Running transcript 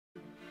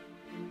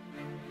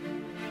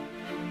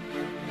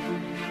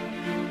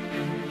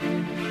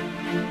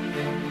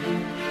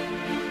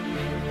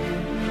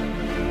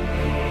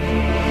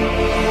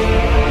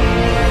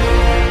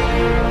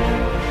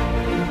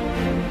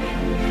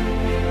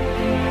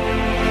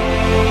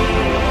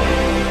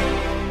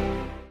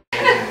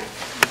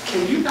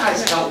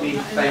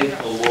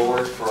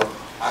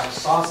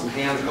saw some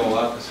hands go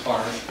up as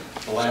far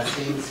as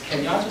blessings.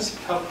 Can y'all just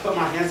help put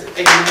my hands?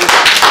 Amen.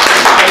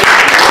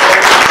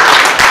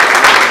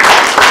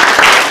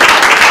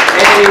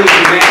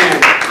 Amen.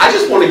 I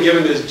just want to give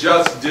him his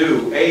just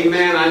due.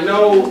 Amen. I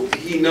know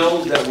he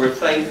knows that we're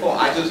thankful.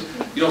 I just,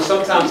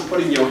 sometimes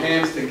putting your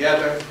hands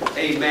together,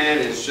 amen,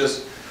 is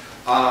just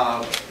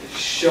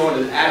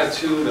showing an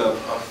attitude of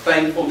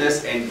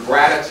thankfulness and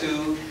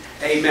gratitude.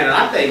 Amen. And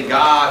I thank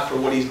God for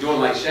what he's doing.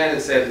 Like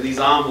Shannon said in these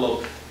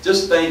envelopes,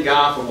 just thank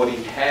God for what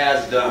he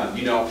has done.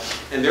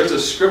 And there's a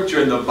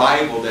scripture in the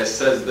Bible that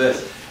says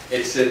this.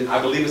 It's in, I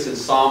believe it's in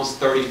Psalms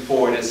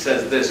 34, and it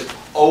says this: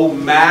 "Oh,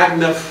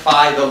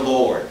 magnify the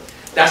Lord."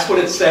 That's what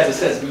it says. It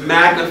says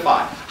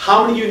magnify.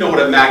 How many of you know what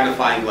a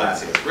magnifying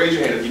glass is? Raise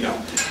your hand if you know.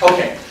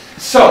 Okay,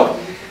 so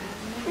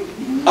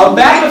a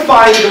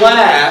magnifying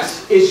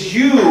glass is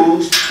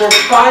used for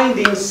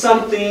finding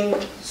something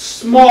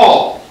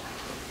small.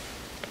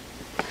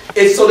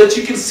 It's so that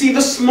you can see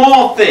the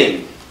small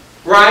thing,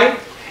 right?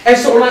 And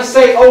so when I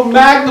say, oh,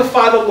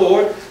 magnify the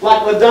Lord,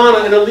 like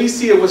LaDonna and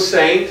Alicia was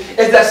saying,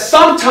 is that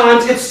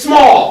sometimes it's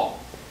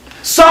small.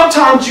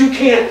 Sometimes you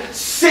can't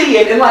see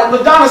it. And like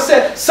LaDonna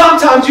said,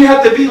 sometimes you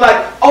have to be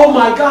like, oh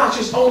my gosh,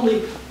 there's only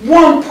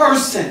one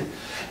person.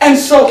 And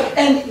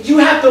you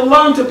have to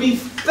learn to be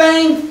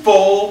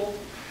thankful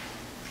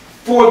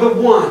for the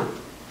one.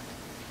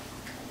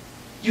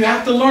 You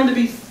have to learn to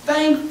be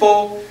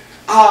thankful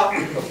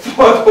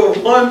for the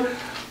one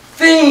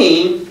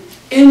thing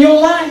in your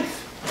life.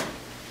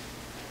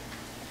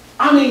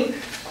 I mean,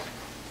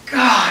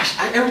 gosh,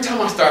 every time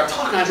I start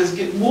talking, I just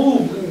get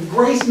moved. And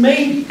Grace,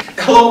 maybe.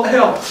 LOL.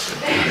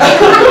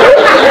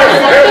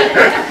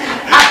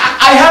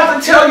 I have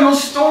to tell you a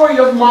story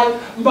of my,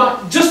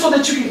 just so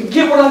that you can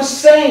get what I'm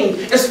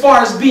saying as far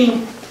as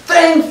being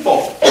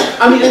thankful.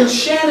 I mean, and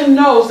Shannon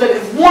knows that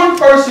if one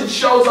person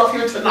shows up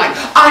here tonight,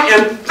 I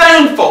am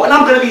thankful. And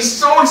I'm going to be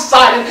so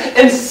excited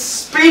and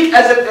speak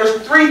as if there's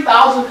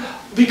 3,000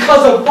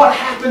 because of what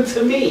happened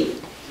to me.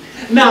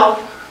 Now,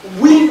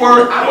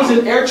 I was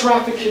in air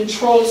traffic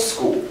control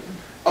school,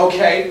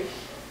 okay?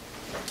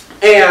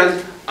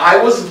 And I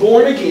was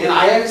born again.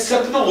 I had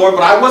accepted the Lord,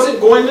 but I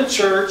wasn't going to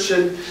church.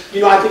 And,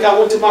 I think I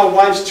went to my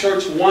wife's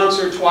church once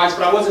or twice,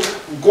 but I wasn't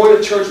going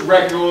to church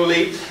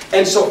regularly.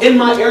 And so in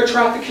my air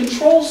traffic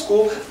control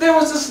school, there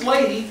was this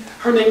lady.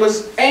 Her name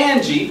was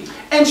Angie.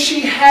 And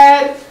she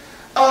had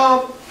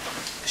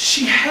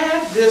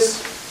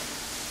this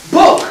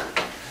book.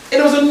 And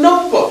it was a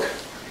notebook.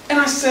 And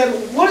I said,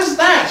 what is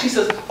that? She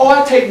says, oh,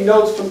 I take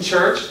notes from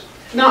church.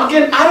 Now,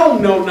 again, I don't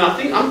know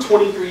nothing. I'm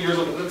 23 years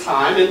old at the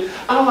time. And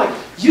I'm like,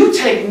 you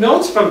take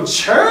notes from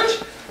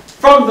church?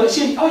 From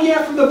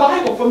the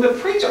Bible, from the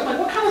preacher. I'm like,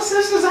 what kind of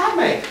sense does that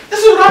make? This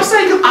is what I'm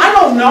saying, because I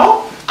don't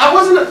know. I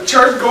wasn't a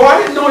church goer.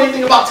 I didn't know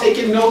anything about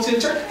taking notes in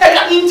church. Heck,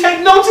 I didn't even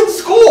take notes in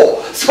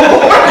school. So,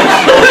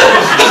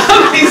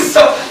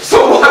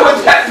 so why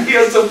would that be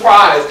a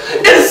surprise?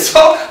 And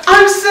so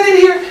I'm sitting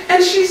here,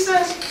 and she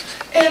says,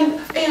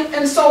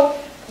 and so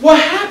what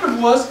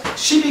happened was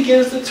she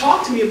begins to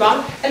talk to me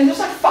about it, and there's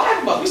like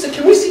 5 of us. We said,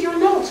 can we see your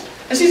notes?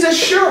 And she said,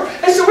 sure.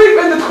 And so we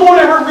were in the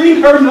corner, we're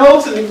reading her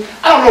notes, and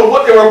I don't know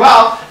what they were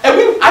about. And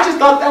I just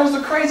thought that was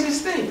the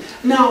craziest thing.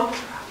 Now,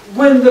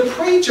 when the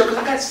preacher, because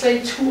I got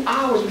saved 2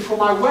 hours before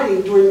my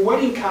wedding, during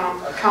wedding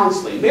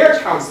counseling,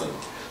 marriage counseling.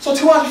 So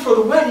 2 hours before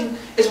the wedding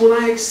is when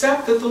I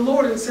accepted the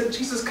Lord and said,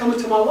 Jesus, come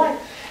into my life.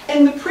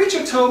 And the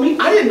preacher told me,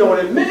 I didn't know what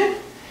it meant.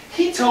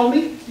 He told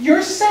me,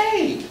 you're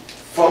saved.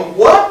 From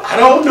what? I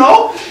don't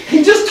know.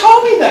 He just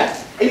told me that.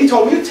 And he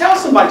told me to tell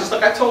somebody, just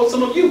like I told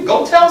some of you.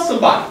 Go tell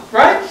somebody,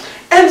 right?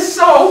 And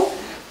so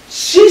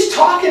she's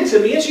talking to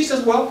me, and she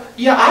says, well,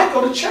 yeah, I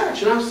go to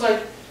church. And I was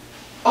like,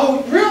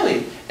 oh,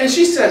 really? And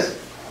she says,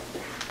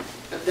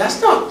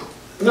 that's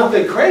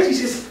nothing crazy.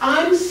 She says,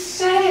 I'm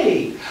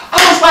saved. I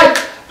was like,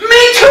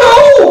 me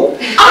too!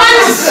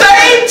 I'm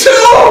saved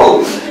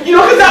too!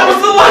 Because that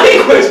was the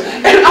language.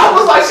 And I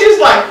was like, she was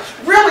like,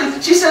 really?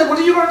 She said, well,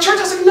 do you go to church?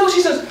 I said, no. She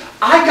says,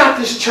 I got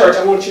this church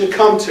I want you to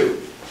come to.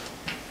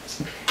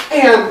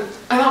 And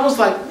I was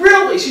like,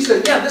 really? She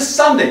said, yeah, this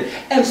Sunday.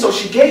 And so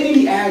she gave me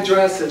the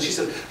address, and she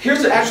said,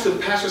 here's the address to the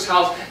pastor's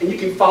house, and you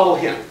can follow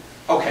him.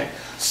 Okay.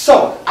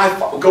 So I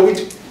go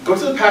to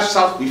the pastor's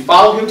house, we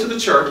follow him to the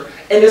church,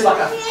 and it's like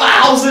a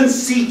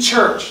 1,000-seat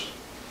church.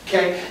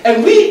 Okay?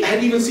 And we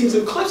had even seen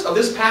some clips of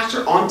this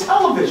pastor on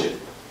television.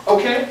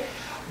 Okay?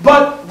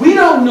 But we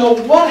don't know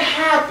what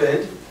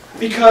happened,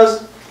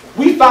 because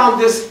we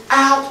found this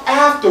out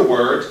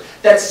afterwards,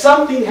 that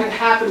something had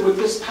happened with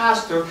this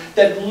pastor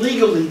that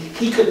legally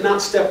he could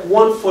not step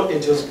 1 foot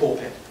into his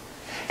pulpit.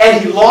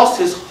 And he lost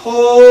his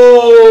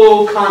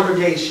whole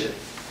congregation.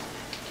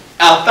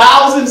 A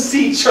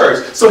 1,000-seat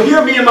church. So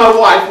here me and my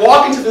wife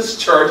walk into this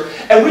church,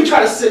 and we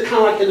try to sit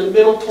kind of like in the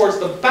middle towards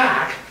the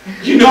back,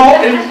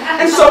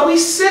 and so we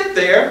sit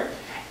there.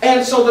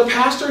 And so the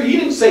pastor, he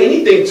didn't say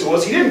anything to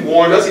us. He didn't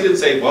warn us. He didn't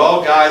say,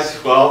 well,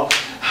 guys, well,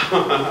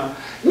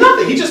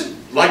 nothing. He just,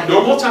 like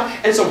normal time.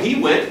 And so he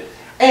went,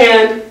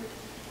 and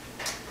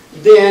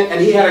then,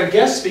 and he had a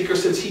guest speaker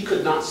since he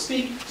could not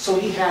speak, so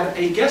he had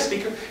a guest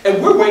speaker,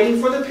 and we're waiting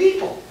for the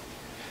people.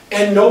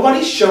 And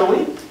nobody's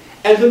showing,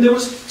 and then there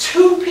was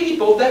 2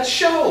 people that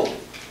showed.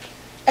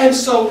 And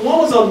so one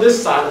was on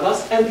this side of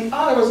us, and the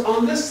other was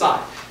on this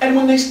side. And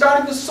when they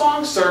started the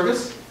song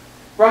service,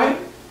 right?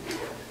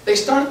 They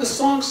started the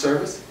song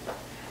service,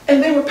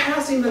 and they were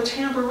passing the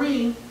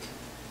tambourine,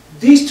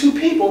 these 2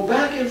 people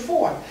back and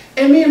forth.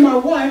 And me and my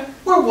wife,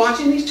 we're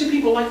watching these 2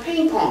 people like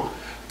ping pong.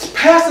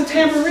 Pass the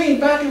tambourine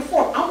back and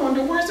forth. I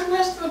wonder, where's the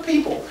rest of the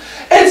people?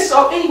 And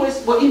so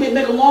anyways, well, even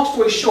make a long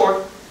story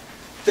short,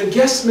 the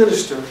guest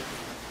minister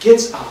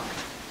gets up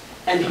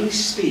and he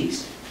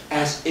speaks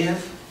as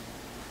if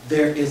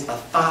there is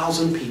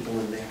 1,000 people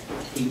in there.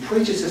 He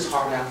preaches his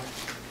heart out.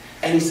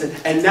 And he said,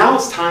 and now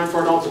it's time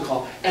for an altar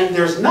call. And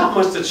there's not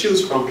much to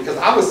choose from because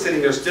I was sitting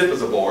there stiff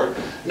as a board,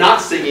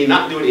 not singing,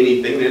 not doing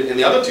anything. And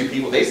the other 2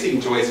 people, they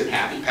seemed joyous and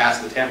happy,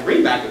 passing the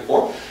tambourine back and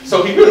forth.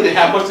 So he really didn't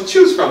have much to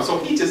choose from. So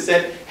he just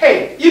said,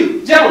 hey,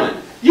 you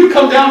gentlemen, you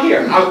come down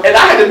here. And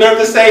I had the nerve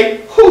to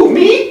say, who,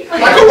 me?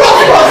 Like who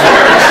was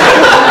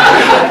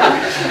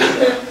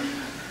there?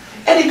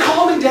 And he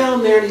called me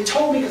down there and he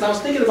told me, because I was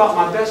thinking about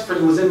my best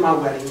friend who was in my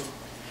wedding.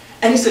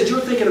 And he said,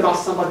 you're thinking about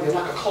somebody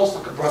like a close,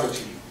 like a brother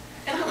to you.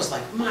 And I was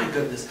like, my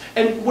goodness.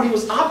 And what he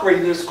was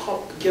operating in is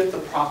called the gift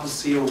of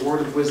prophecy or word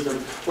of wisdom,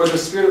 where the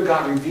Spirit of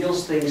God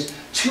reveals things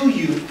to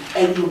you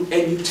and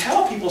you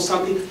tell people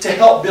something to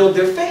help build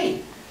their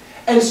faith.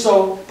 And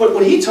so, but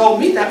when he told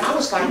me that, I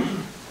was like,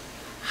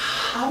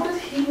 how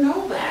did he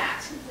know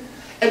that?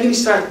 And then he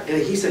started,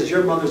 and he says,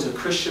 your mother's a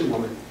Christian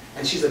woman,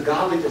 and she's a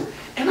godly person.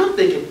 And I'm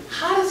thinking,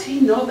 how does he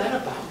know that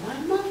about my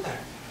mother?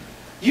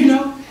 You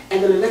know?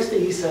 And then the next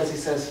thing he says,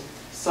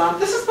 son,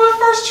 this is my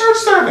first church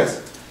service.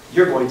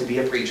 You're going to be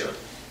a preacher.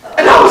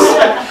 And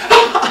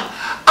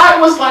I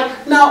was like,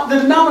 now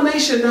the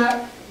denomination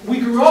that we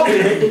grew up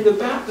in the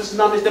Baptist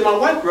denomination that my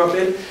wife grew up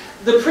in,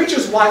 the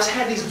preachers' wives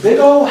had these big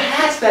old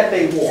hats that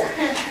they wore.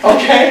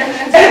 Okay?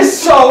 And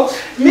so,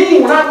 me,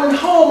 when I went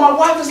home, my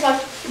wife was like,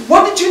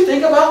 what did you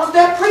think about what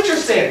that preacher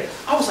said?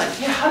 I was like,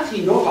 yeah, how did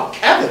he know about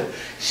Kevin?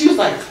 She was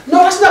like, no,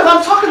 that's not what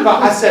I'm talking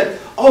about. I said,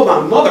 oh, my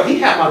mother, he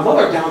had my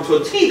mother down to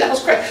a T. That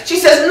was crazy. She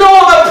says, no,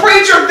 the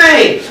preacher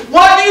thing.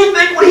 What do you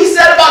think when he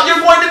said about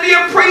you're going to be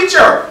a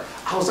preacher?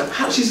 I was like,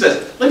 how? She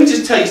says, let me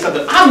just tell you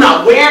something. I'm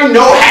not wearing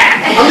no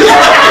hat. I'm just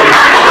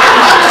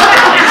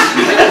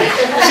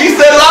She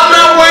says, I'm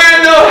not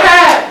wearing no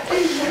hat.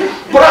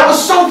 But I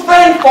was so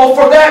thankful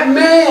for that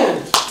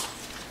man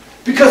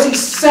because he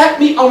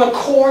set me on a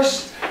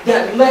course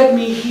that led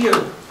me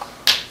here.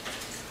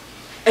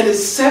 And it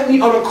set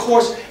me on a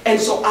course, and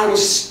so I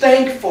was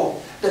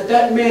thankful that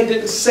that man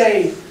didn't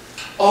say,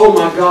 oh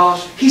my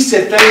gosh. He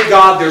said, thank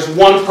God there's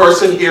one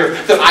person here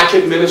that I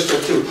can minister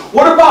to.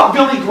 What about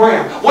Billy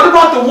Graham? What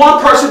about the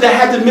one person that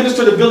had to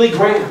minister to Billy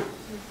Graham?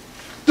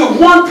 The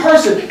one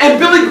person. And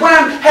Billy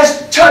Graham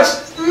has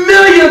touched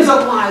millions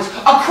of lives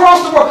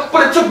across the world.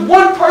 But it took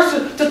one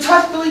person to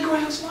touch Billy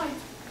Graham's life.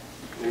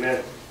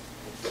 Amen.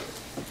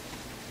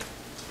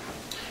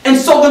 And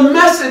so the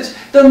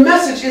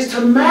message is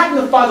to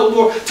magnify the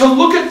Lord, to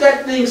look at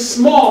that thing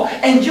small,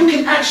 and you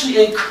can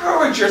actually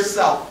encourage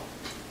yourself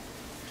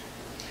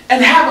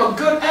and have a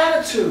good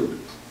attitude.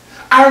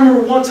 I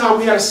remember one time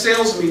we had a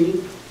sales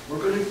meeting. We're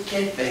going to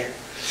get there.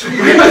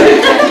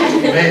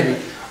 Maybe.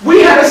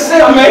 We had a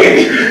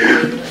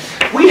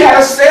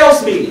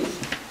sales meeting.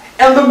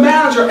 And the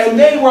manager, and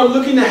they were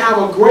looking to have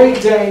a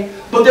great day,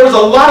 but there was a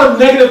lot of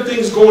negative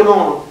things going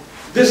on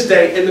this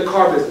day in the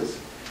car business.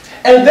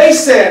 And they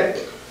said,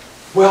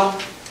 well,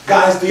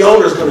 guys, the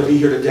owner's going to be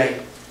here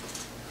today.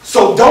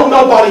 So don't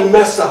nobody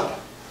mess up.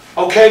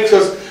 Okay?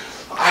 Because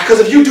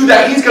if you do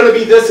that, he's going to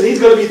be this and he's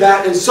going to be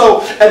that. And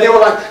they were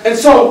like, and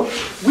so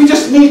we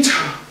just need to.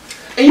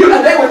 And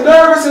they were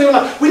nervous and they were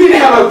like, we need to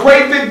have a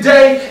great big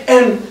day.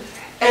 And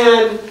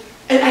at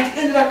the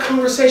end of that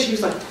conversation, he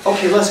was like,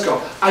 okay, let's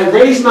go. I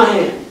raised my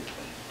hand.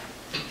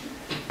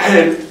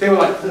 And they were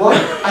like, what?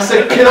 I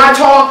said, can I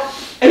talk?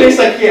 And they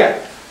said, yeah.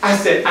 I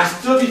said, I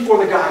stood before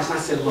the guys and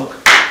I said, look,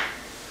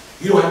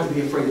 you don't have to be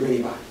afraid of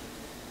anybody.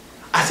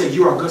 I said,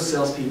 you are good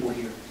salespeople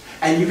here.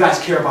 And you guys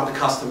care about the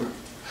customer.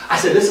 I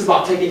said, this is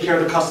about taking care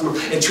of the customer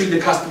and treating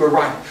the customer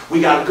right. We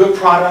got a good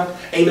product.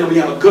 Amen. We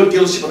have a good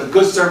dealership and a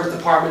good service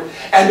department.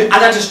 And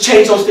I just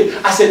changed those things.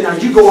 I said, now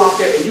you go out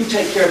there and you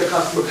take care of the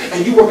customer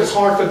and you work as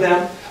hard for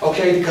them,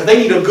 okay, because they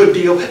need a good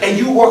deal. And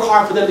you work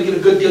hard for them to get a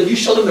good deal. You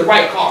show them the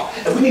right car.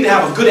 And we need to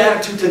have a good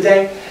attitude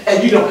today.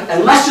 And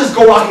and let's just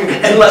go out here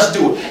and let's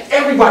do it.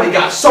 Everybody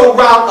got so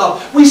riled up.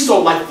 We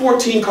sold like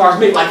 14 cars,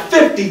 made like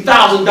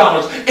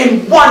 $50,000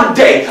 in one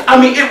day. I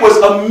mean, it was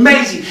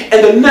amazing.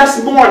 And the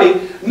next Monday,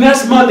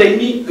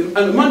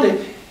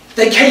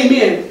 they came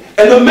in,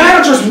 and the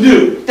managers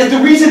knew that the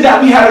reason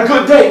that we had a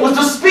good day was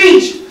the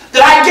speech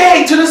that I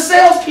gave to the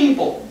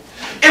salespeople.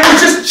 It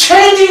was just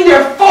changing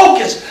their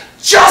focus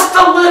just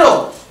a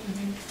little.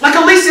 Like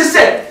Alicia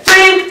said,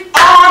 think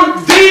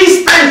on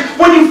these things.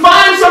 When you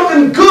find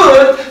something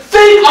good,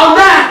 think on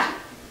that.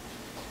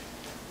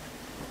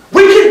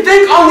 We can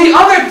think on the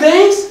other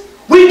things.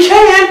 We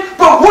can,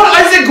 But what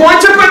is it going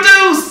to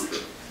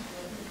produce?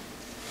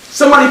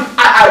 Somebody,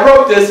 I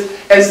wrote this,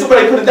 and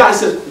somebody put it down and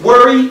says,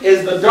 worry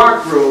is the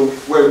dark room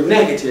where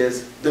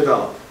negatives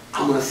develop.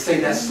 I'm going to say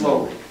that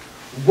slowly.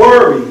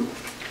 Worry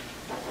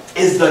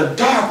is the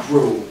dark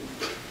room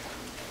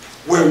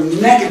where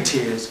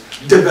negatives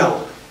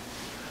develop.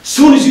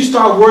 Soon as you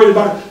start worrying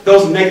about it,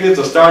 those negatives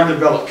are starting to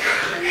develop.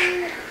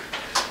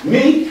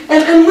 Me?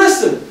 And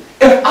listen,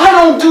 if I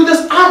don't do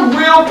this, I'm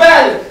real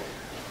bad at it.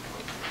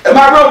 Am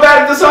I real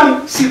bad at this,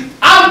 honey? See,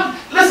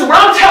 listen,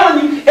 what I'm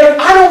telling you, if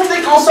I don't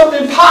think on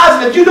something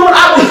positive, you know what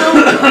I will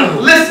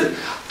do? Listen,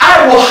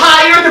 I will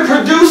hire the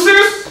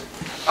producers,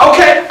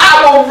 okay?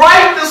 I will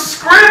write the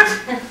script,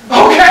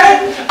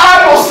 okay?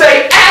 I will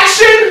say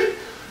action,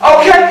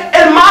 okay?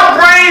 And my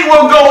brain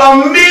will go a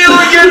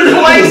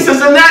million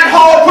places in that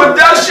whole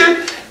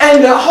production,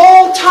 and the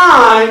whole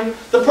time,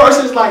 the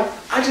person's like,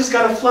 I just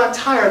got a flat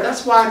tire,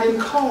 that's why I didn't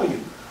call you.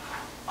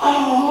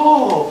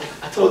 Oh,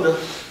 I told them,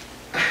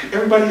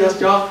 everybody else,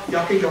 y'all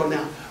can go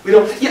now. We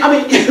don't. Yeah, I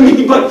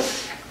mean, but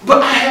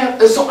I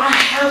have, and so I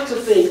have to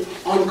think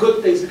on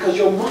good things because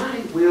your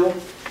mind will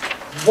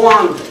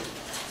wander.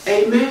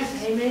 Amen.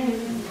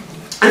 Amen.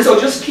 And so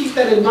just keep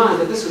that in mind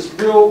that this is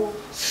real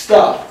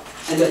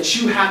stuff, and that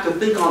you have to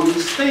think on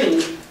these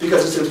things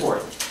because it's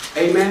important.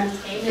 Amen.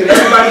 Amen. Can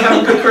everybody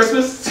have a good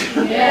Christmas?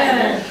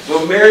 Yeah.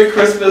 Well, Merry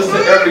Christmas to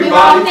everybody. We're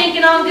all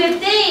thinking on good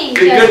things.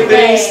 Good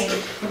things.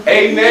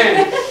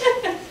 Amen.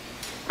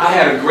 I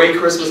had a great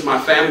Christmas. My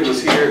family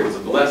was here. It was a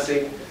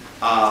blessing.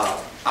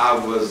 I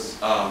was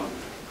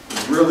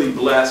really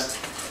blessed,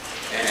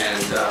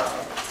 and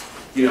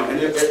you know, and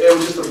it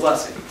was just a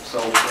blessing.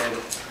 So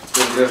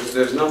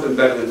there's nothing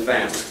better than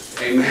family.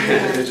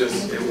 Amen.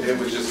 It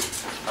was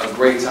just a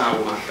great time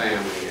with my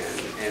family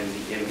and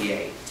the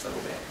NBA a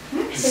little bit.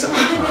 So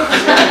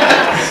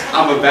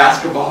I'm a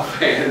basketball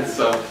fan.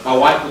 So my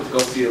wife went to go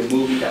see a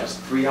movie that was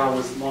 3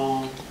 hours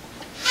long.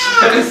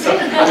 So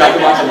I got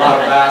to watch a lot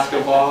of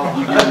basketball.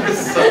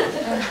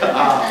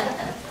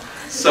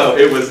 So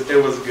it was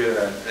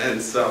good,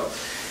 and so,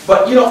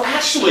 but you know,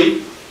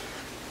 actually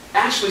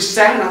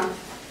Santa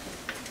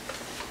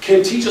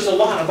can teach us a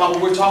lot about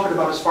what we're talking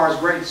about as far as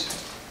grace,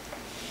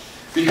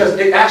 because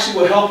it actually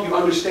will help you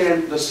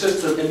understand the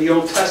system in the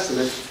Old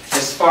Testament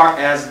as far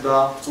as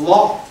the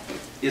law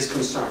is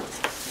concerned.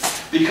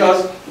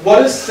 Because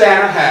what does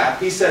Santa have?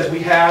 He says we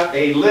have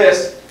a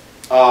list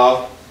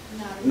of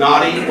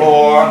naughty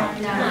or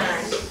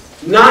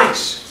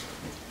nice,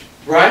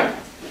 right?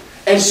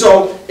 And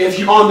so, if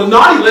you're on the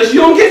naughty list,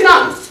 you don't get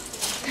nothing.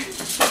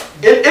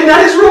 Isn't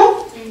that his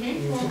rule?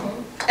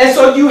 Mm-hmm. And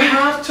so you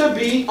have to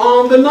be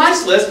on the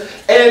nice list.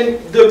 And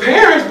the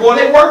parents, boy,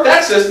 they work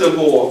that system,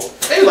 boy.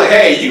 They're like,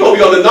 hey, you're going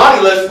to be on the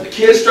naughty list. The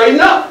kids straighten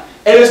up.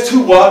 And it's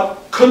to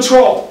what?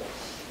 Control.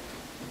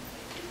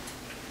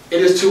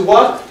 It is to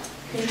what?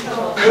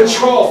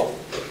 Control.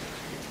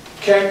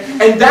 Okay?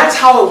 And that's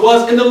how it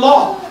was in the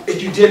law.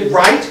 If you did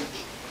right,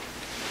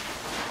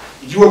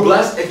 you were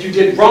blessed. If you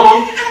did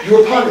wrong, you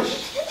were punished.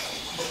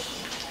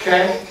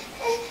 Okay?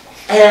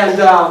 And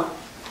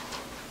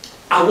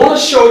I want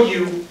to show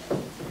you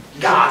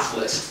God's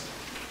list.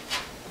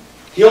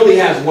 He only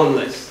has one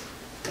list.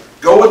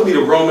 Go with me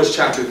to Romans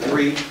chapter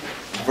 3,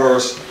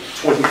 verse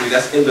 23.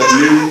 That's in the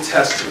New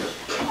Testament.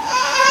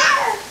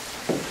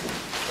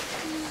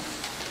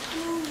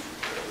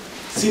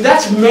 See,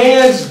 that's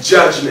man's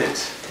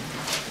judgment.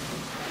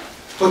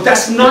 But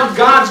that's not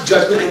God's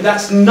judgment, and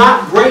that's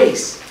not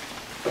grace.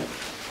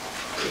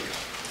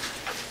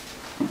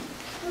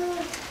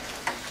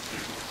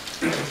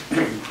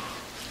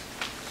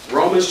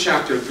 Romans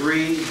chapter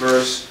 3,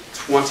 verse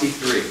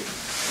 23.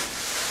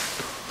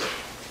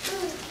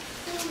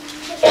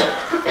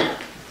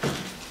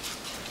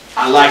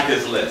 I like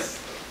this list.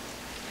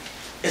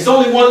 It's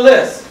only one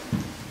list.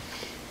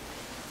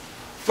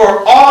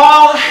 For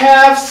all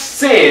have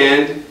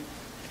sinned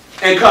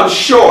and come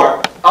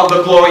short of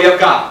the glory of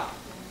God.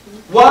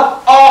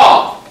 What?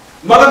 All.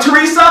 Mother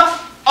Teresa?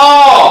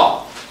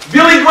 All.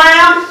 Billy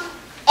Graham?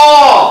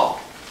 All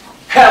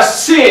have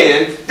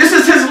sinned. This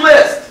is his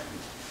list.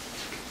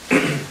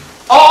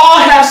 All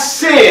have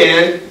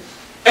sinned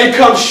and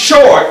come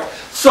short.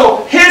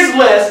 So his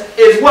list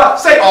is what?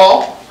 Say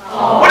all.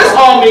 All. What does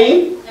all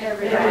mean?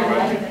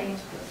 Everyone.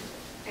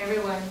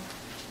 Everyone.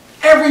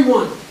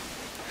 Everyone.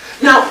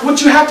 Now,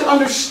 what you have to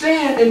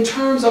understand in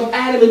terms of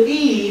Adam and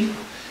Eve,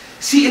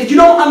 see, if you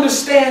don't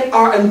understand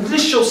our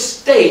initial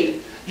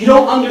state, you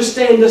don't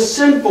understand the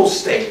sinful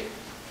state.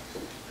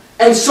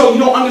 And so you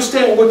don't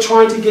understand what we're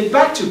trying to get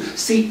back to.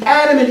 See,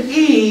 Adam and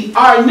Eve,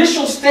 our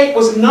initial state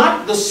was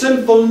not the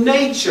sinful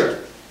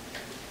nature.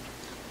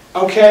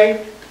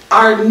 Okay?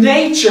 Our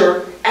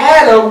nature,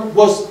 Adam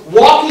was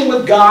walking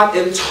with God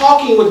and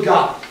talking with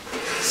God.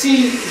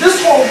 See,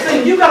 this whole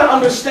thing, you've got to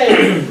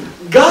understand,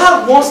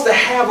 God wants to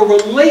have a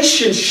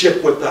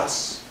relationship with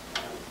us.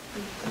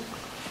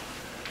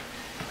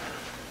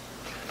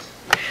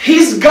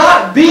 He's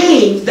got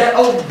beings that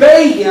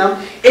obey Him.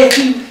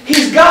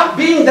 He's got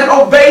beings that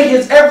obey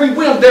His every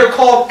whim. They're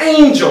called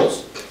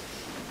angels.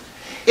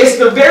 It It's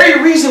the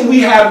very reason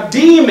we have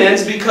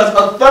demons, because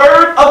a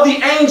third of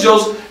the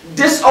angels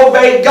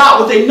disobeyed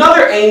God with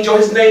another angel.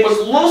 His name was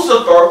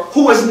Lucifer,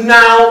 who is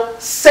now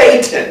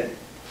Satan.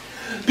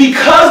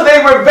 Because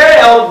they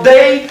rebelled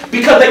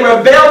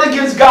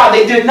against God,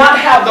 they did not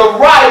have the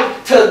right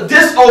to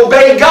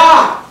disobey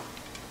God.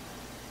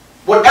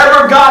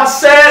 Whatever God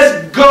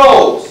says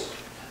goes.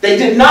 They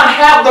did not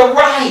have the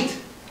right.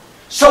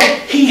 So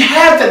he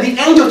has that. The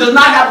angel does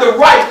not have the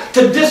right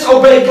to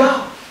disobey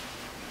God.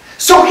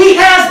 So he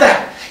has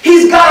that.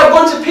 He's got a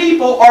bunch of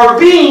people or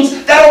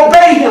beings that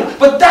obey him.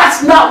 But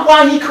that's not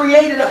why he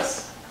created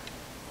us.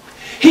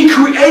 He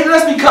created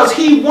us because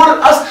he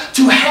wanted us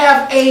to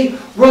have a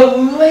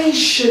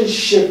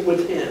relationship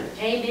with him.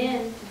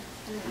 Amen.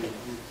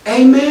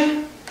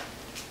 Amen.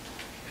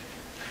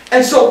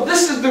 And so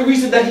this is the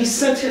reason that he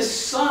sent his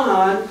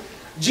son,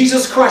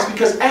 Jesus Christ,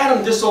 because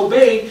Adam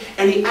disobeyed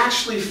and he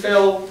actually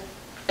fell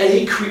and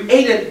he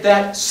created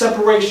that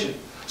separation.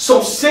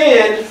 So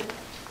sin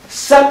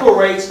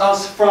separates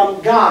us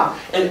from God.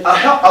 And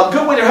a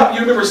good way to help you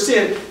remember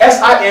sin,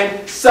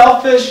 S-I-N,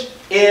 selfish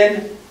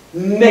in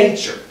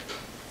nature.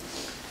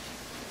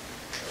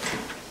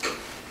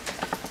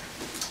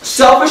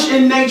 Selfish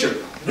in nature.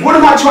 What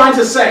am I trying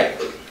to say?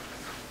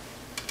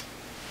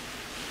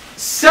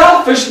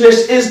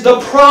 Selfishness is the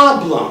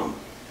problem.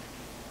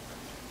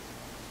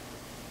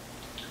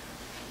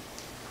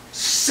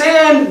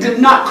 Sin did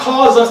not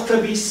cause us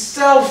to be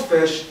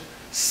selfish.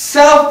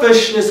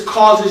 Selfishness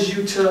causes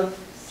you to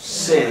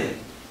sin.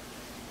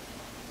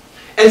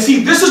 And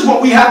see, this is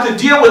what we have to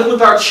deal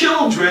with our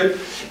children,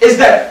 is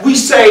that we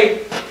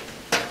say,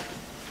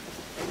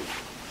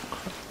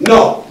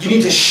 no, you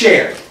need to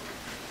share.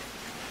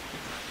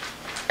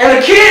 And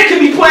a kid can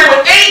be playing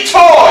with 8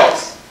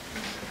 toys.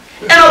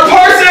 And a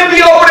person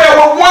be over there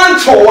with 1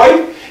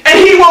 toy. And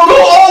he will go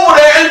over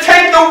there and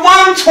take the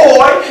 1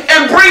 toy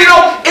and bring it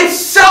over. It's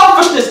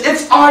selfishness.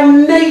 It's our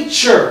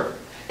nature.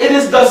 It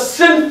is the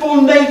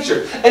sinful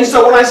nature. And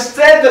so when I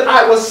said that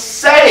I was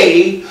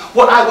saved,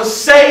 what I was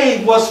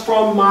saved was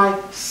from my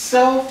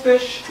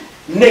selfish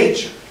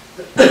nature.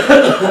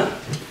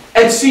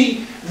 And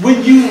see,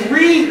 when you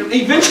read,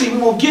 eventually we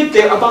will get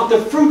there, about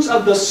the fruits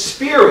of the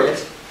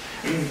Spirit.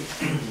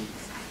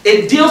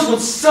 It deals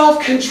with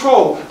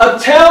self-control. A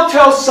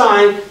telltale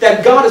sign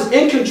that God is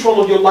in control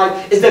of your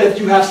life is that if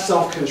you have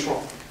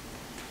self-control.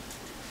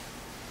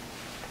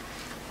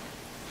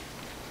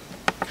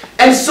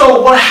 And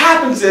so what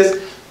happens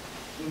is,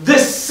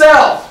 this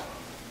self.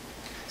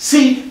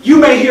 See, you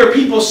may hear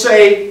people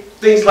say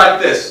things like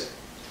this.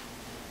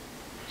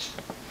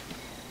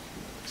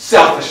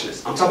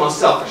 Selfishness. I'm talking about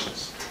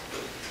selfishness.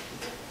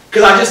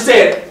 Because I just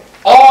said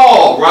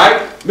all,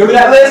 right? Remember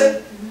that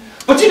list?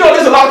 But you know,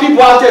 there's a lot of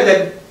people out there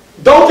that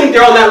don't think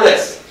they're on that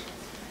list.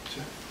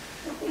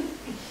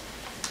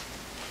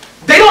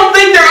 They don't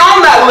think they're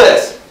on that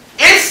list.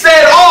 It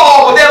said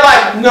all, but they're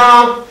like,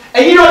 nah.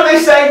 And you know what they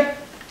say?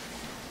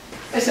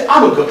 They say,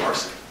 I'm a good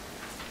person.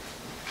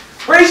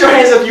 Raise your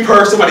hands if you've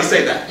heard somebody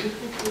say that.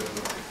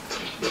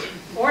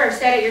 Or have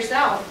said it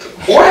yourself.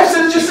 Or have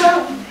said it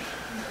yourself.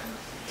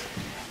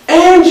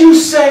 And you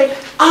say,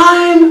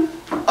 I'm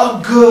a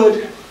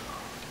good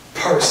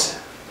person.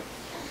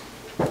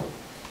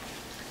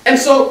 And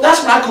so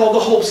that's what I call the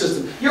hope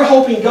system. You're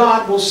hoping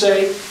God will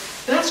say,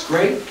 that's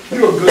great,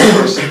 you're a good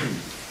person.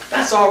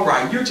 That's all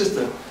right, you're just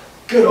a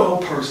good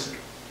old person.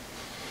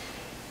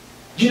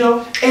 You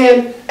know,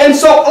 and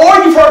so,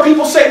 or you've heard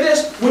people say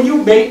this, when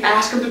you may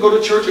ask them to go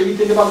to church or you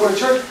think about going to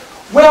church,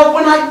 well,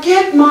 when I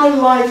get my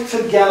life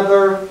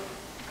together,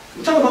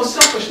 I'm talking about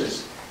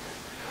selfishness.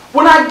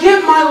 When I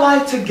get my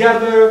life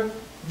together,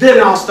 then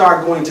I'll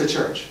start going to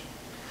church.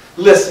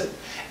 Listen.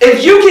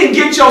 If you can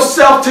get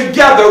yourself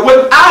together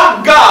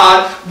without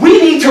God, we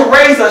need to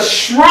raise a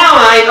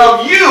shrine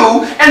of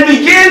you and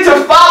begin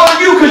to follow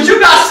you, because you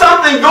got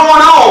something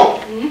going on.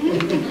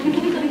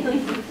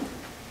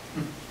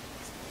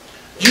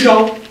 You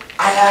know,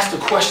 I asked a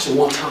question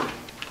one time,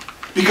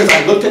 because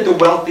I looked at the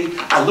wealthy,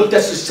 I looked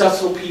at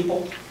successful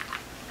people,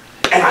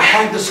 and I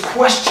had this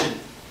question.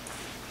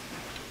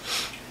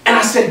 And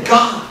I said,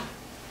 God,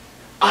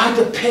 I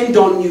depend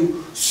on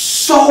you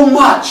so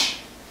much.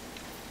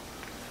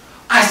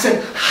 I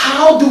said,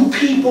 how do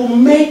people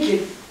make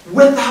it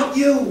without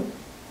you?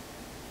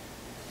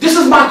 This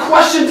is my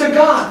question to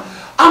God.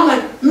 I'm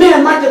like,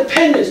 man, my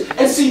dependence.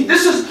 And see,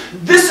 this is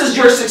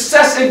your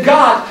success in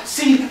God.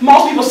 See,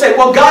 most people say,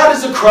 well, God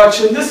is a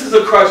crutch and this is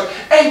a crutch.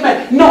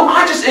 Amen. No,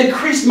 I just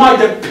increased my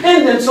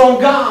dependence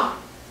on God.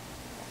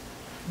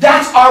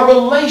 That's our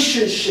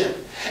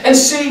relationship. And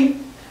see,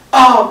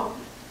 and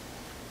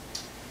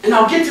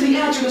I'll get to the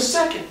answer in a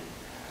second.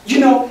 You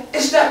know,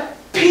 it's that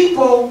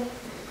people,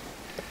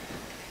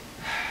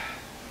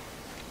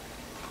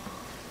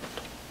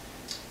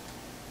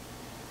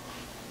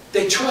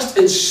 they trust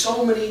in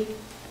so many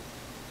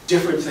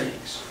different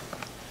things.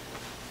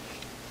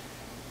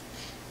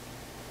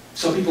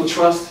 Some people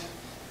trust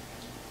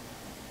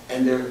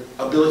in their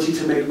ability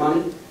to make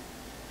money.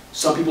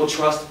 Some people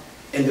trust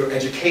in their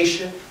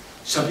education.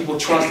 Some people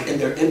trust in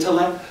their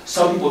intellect.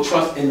 Some people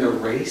trust in their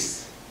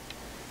race.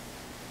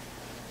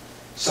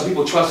 Some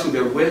people trust who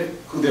they're with,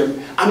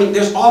 I mean,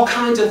 there's all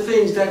kinds of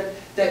things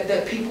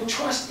that people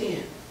trust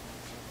in.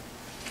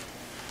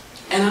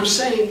 And I'm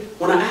saying,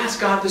 when I ask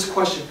God this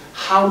question,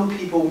 how do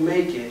people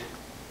make it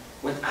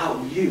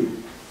without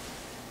you?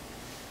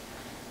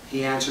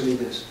 He answered me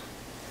this: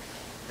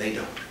 they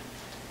don't.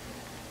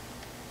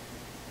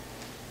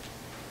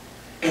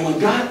 And when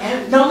God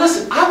answered, now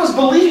listen, I was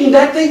believing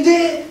that they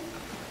did.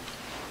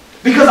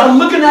 Because I'm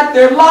looking at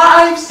their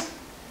lives.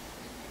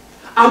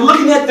 I'm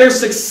looking at their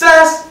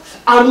success.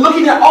 I'm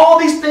looking at all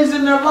these things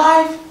in their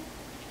life.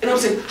 And I'm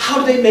saying, how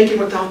do they make it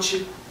without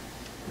you?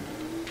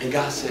 And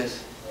God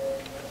says,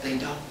 they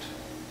don't.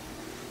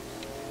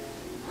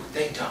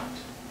 They don't.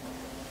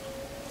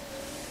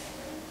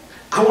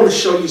 I want to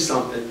show you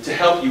something to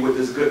help you with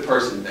this good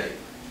person thing.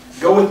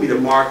 Go with me to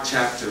Mark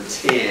chapter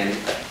 10,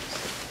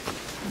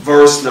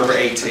 verse number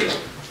 18.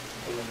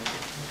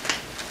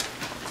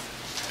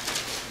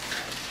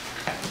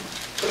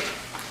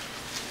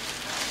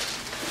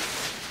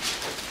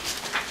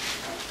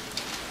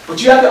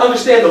 But you have to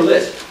understand the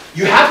list.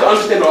 You have to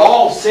understand that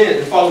all sin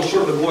and falling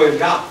short of the glory of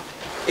God.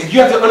 And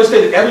you have to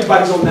understand that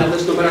everybody's on that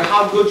list, no matter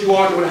how good you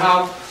are, no matter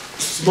how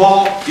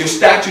small your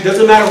stature,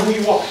 doesn't matter who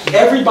you are.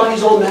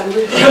 Everybody's on that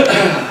list.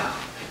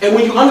 And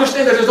when you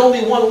understand that there's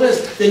only one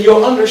list, then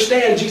you'll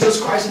understand Jesus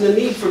Christ and the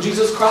need for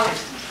Jesus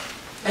Christ.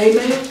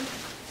 Amen?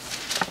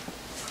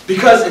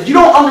 Because if you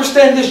don't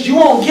understand this, you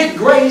won't get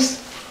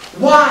grace.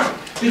 Why?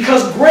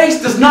 Because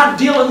grace does not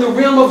deal in the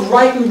realm of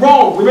right and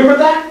wrong. Remember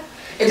that?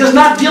 It does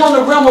not deal in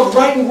the realm of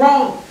right and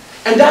wrong.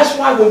 And that's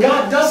why when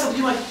God does something,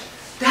 you're like,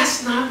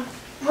 that's not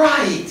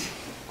right.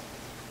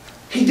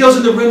 He deals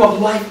in the realm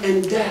of life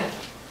and death.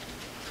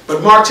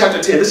 But Mark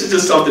chapter 10, this is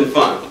just something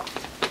fun.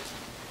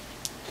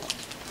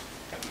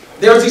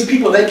 There was these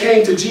people, they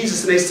came to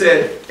Jesus and they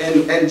said,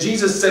 and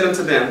Jesus said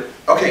unto them,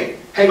 okay,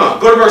 hang on,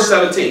 go to verse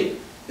 17.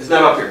 It's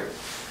not up here.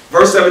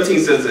 Verse 17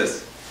 says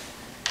this: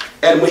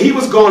 and when he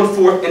was gone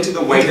forth into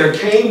the way, there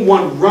came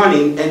one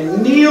running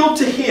and kneeled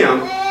to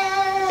him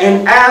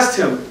and asked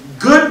him,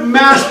 good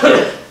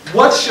master,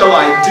 what shall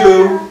I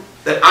do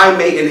that I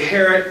may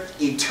inherit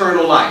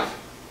eternal life?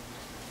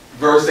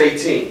 Verse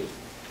 18.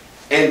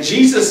 And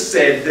Jesus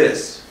said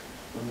this: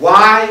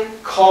 why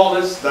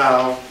callest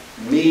thou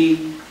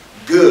me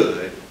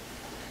good?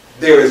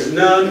 There is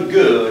none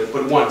good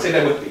but one. Say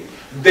that with me.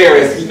 There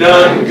is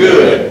none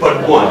good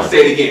but one.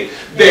 Say it again.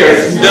 There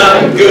is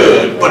none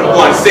good but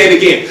one. Say it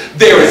again.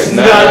 There is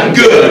none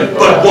good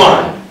but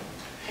one.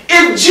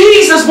 If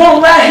Jesus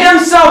won't let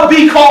himself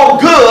be called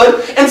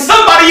good, and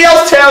somebody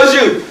else tells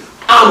you,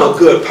 I'm a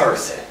good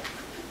person,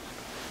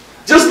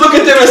 just look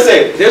at them and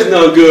say, there's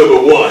none good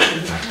but one.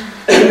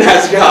 And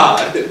that's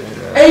God.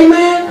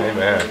 Amen.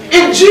 Amen.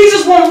 If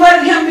Jesus won't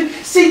let him be,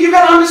 see, you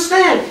got to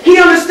understand, he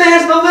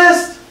understands the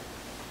list.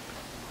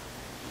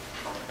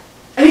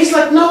 And he's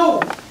like,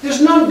 no,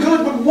 there's none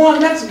good but one,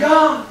 that's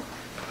God.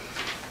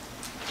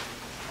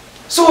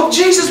 So if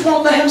Jesus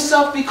won't let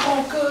himself be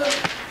called good,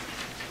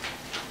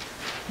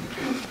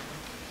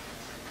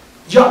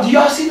 do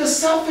y'all see the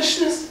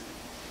selfishness?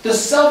 The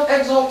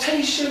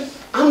self-exaltation?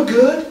 I'm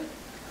good.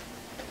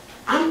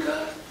 I'm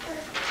good.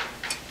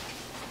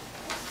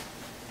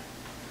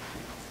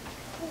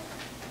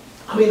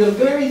 I mean, the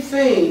very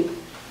thing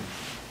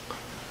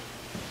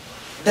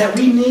that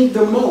we need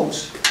the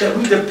most, that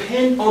we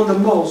depend on the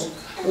most,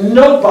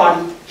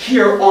 nobody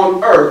here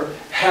on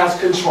earth has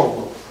control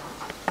over.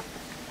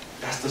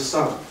 That's the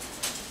sun.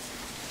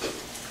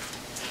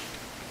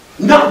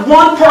 Not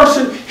one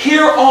person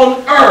here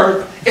on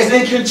earth is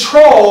in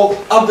control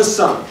of the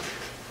sun.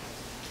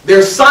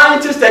 There's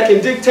scientists that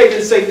can dictate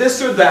and say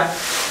this or that.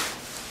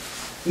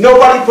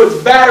 Nobody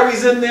puts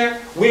batteries in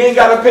there. We ain't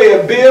got to pay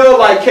a bill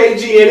like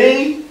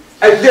KG&E.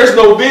 There's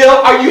no bill.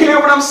 Are you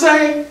hearing what I'm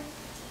saying?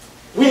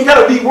 We ain't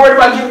got to be worried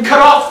about getting cut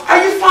off.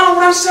 Are you following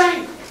what I'm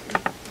saying?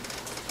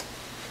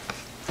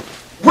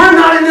 We're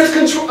not in as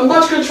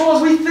much control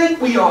as we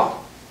think we are.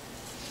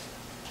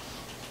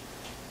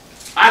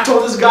 I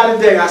told this guy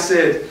today, I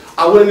said,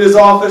 I went in his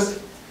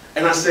office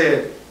and I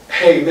said,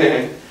 hey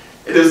man,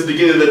 it is the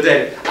beginning of the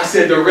day. I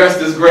said, the rest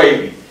is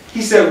gravy.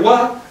 He said,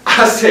 what?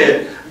 I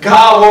said,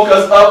 God woke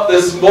us up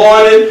this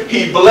morning.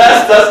 He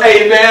blessed us.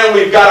 Amen.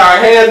 We've got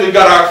our hands. We've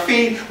got our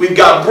feet. We've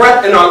got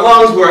breath in our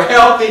lungs. We're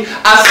healthy.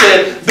 I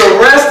said, the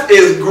rest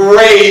is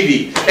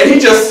gravy. And he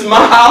just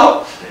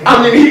smiled.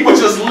 I mean, he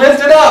was just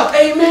lifted up.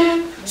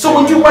 Amen. So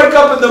when you wake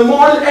up in the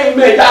morning,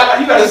 amen, you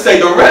got to say,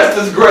 the rest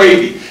is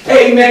gravy.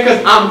 Amen.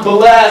 Because I'm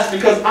blessed.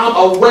 Because I'm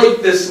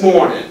awake this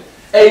morning.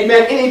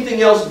 Amen.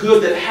 Anything else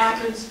good that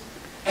happens,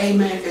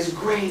 amen, is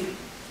gravy.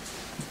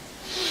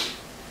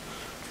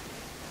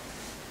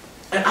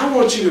 And I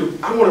want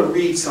to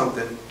read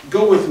something.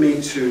 Go with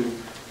me to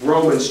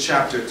Romans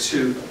chapter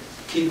 2.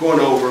 Keep going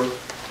over.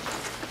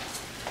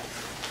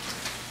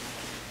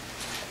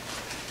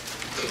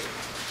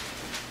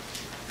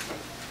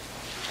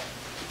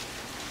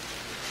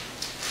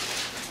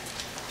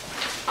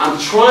 I'm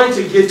trying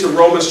to get to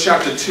Romans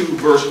chapter 2,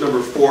 verse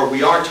number 4.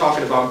 We are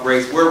talking about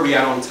grace. Where are we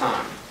at on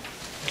time?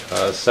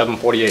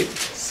 7:48.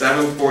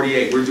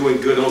 7:48. We're doing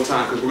good on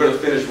time because we're going to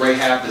finish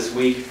Rahab this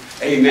week.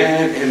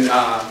 Amen. And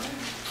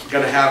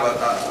going to have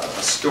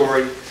a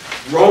story.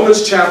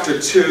 Romans chapter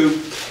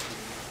 2.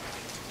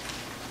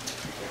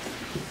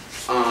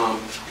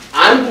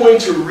 I'm going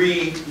to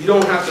read. You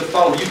don't have to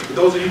follow.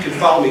 Those of you can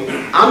follow me.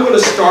 I'm going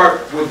to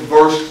start with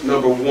verse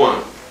number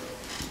 1.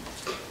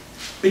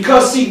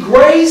 Because see,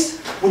 grace,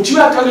 what you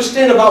have to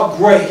understand about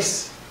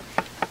grace,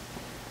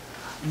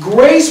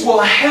 grace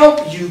will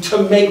help you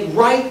to make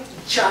right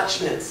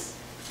judgments.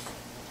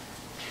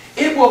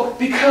 It will,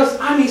 because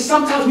I mean,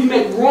 sometimes we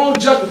make wrong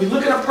judgments. We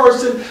look at a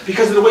person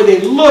because of the way they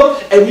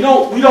look, and we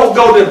don't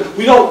go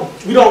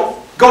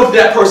to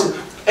that person.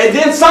 And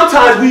then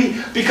sometimes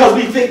because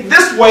we think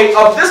this way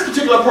of this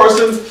particular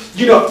person,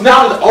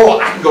 now oh,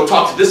 I can go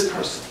talk to this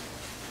person.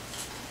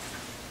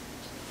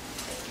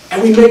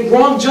 And we make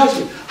wrong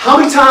judgment. How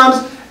many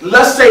times,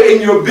 let's say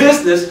in your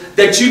business,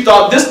 that you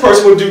thought this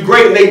person would do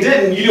great and they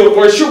didn't, you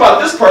weren't sure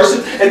about this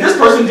person, and this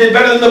person did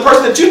better than the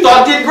person that you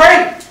thought did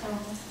great.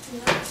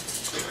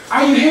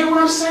 Are you hearing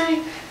what I'm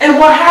saying? And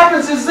what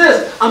happens is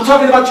this. I'm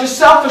talking about your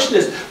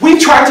selfishness. We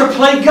try to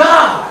play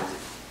God.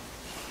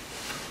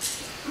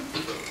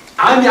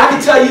 I mean, I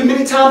can tell you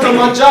many times on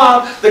my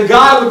job, the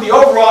guy with the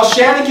overalls,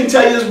 Shannon can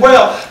tell you as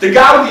well, the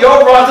guy with the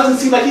overalls doesn't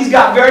seem like he's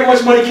got very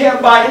much money,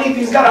 can't buy anything.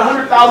 He's got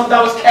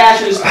 $100,000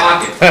 cash in his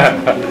pocket.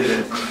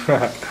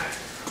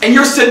 And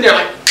you're sitting there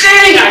like,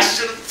 dang, I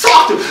should have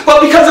talked to him.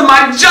 But because of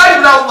my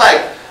judgment, I was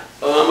like,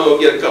 oh, I'm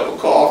going to get a cup of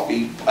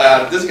coffee.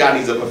 This guy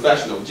needs a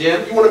professional.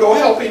 Jim, you want to go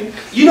help him?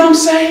 You know what I'm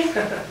saying?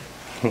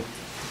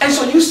 And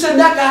so you send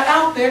that guy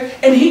out there,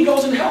 and he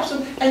goes and helps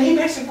him, and he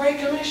makes a great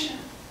commission.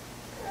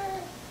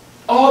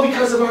 All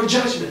because of our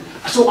judgment.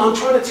 So I'm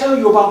trying to tell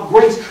you about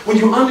grace. When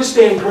you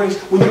understand grace,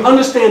 when you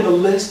understand the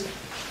list,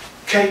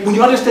 okay, when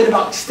you understand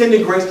about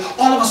extended grace,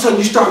 all of a sudden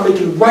you start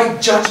making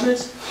right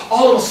judgments.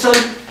 All of a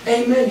sudden,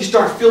 amen, you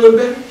start feeling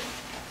better.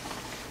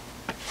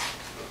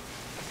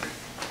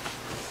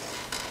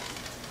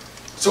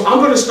 So I'm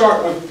going to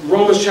start with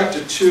Romans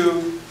chapter 2,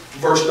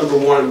 verse number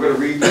 1. I'm going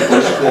to read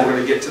verse 4. We're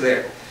going to get to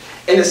there.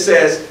 And it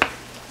says,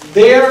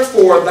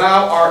 therefore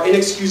thou art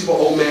inexcusable,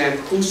 O man,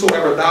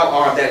 whosoever thou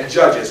art that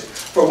judgest.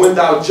 For when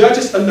thou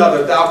judgest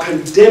another, thou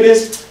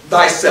condemnest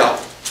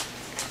thyself.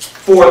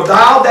 For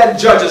thou that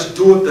judgest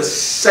doeth the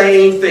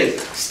same thing.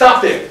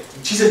 Stop there.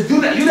 She says, do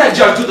that. You that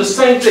judge do the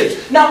same thing.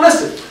 Now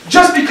listen,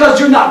 just because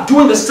you're not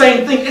doing the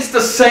same thing, it's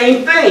the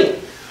same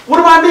thing. What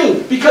do I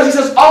mean? Because he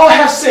says, all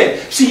have sinned.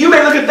 See, you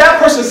may look at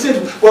that person and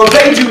say, well,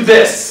 they do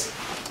this.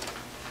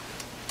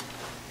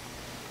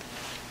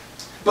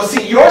 But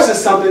see, yours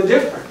is something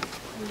different.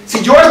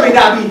 See, yours may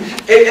not be,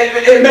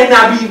 it may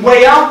not be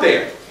way out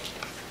there.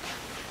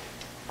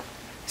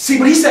 See,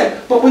 but he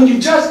said, but when you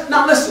judge,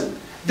 now listen,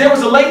 there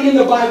was a lady in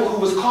the Bible who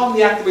was caught in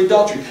the act of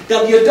adultery.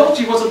 Now, the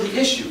adultery wasn't the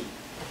issue.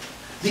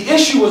 The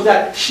issue was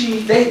that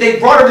they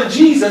brought her to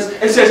Jesus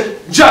and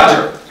said, judge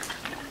her.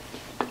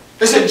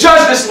 They said,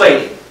 judge this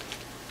lady.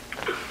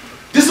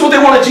 This is what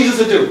they wanted Jesus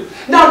to do.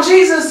 Now,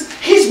 Jesus,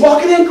 he's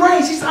walking in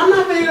grace. He said, I'm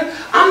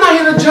not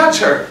here to judge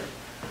her.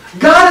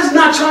 God is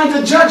not trying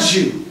to judge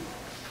you.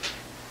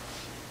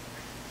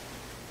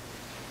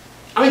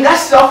 I mean,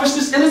 that's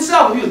selfishness in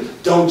itself.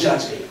 Don't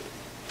judge me.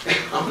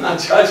 I'm not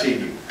judging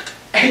you.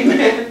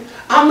 Amen.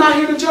 I'm not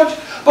here to judge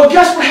you. But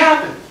guess what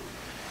happened?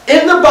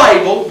 In the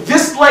Bible,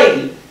 this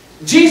lady,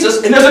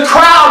 Jesus, and there's a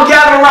crowd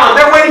gathered around.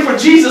 They're waiting for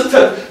Jesus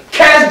to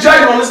cast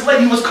judgment on this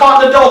lady who was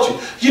caught in adultery.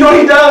 You know what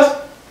he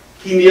does?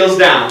 He kneels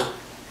down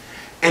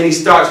and he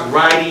starts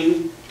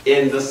writing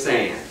in the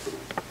sand.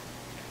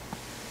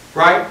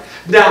 Right?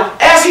 Now,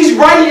 as he's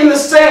writing in the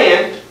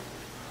sand,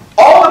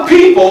 all the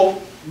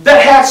people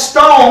that had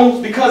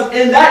stones, because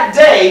in that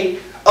day,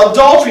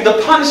 adultery,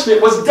 the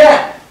punishment was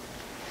death.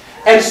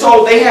 And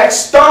so they had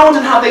stones,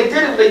 and how they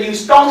did it, they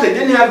used stones, they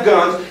didn't have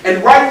guns,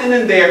 and right then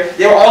and there,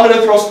 they were all going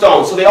to throw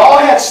stones. So they all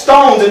had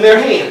stones in their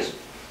hands,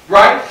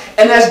 right?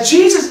 And as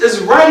Jesus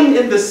is writing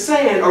in the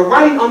sand, or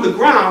writing on the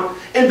ground,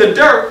 in the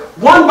dirt,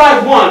 one by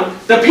one,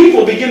 the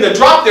people begin to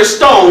drop their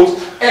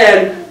stones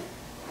and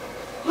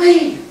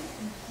leave.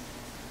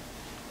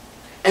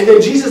 And then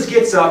Jesus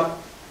gets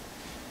up,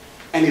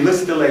 and he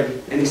looks at the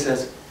lady, and he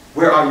says,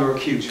 where are your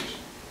accusers?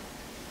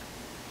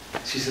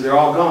 She said, they're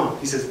all gone.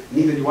 He says,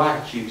 neither do I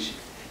accuse you.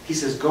 He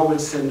says, go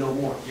and sin no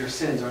more. Your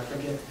sins are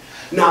forgiven.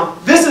 Now,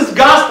 this is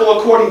gospel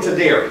according to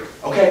Derek,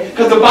 okay?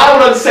 Because the Bible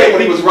doesn't say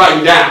what he was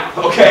writing down,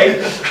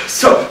 okay?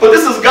 But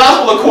this is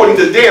gospel according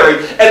to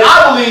Derek. And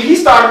I believe he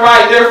started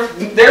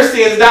writing their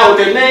sins down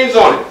with their names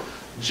on it.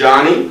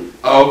 Johnny,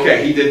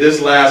 okay, he did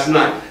this last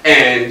night.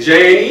 And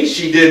Janie,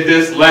 she did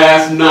this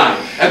last night.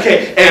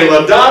 Okay, and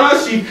LaDonna,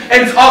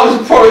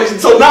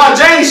 so now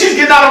Janie, she's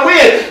getting out of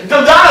win.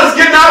 LaDonna's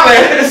getting out of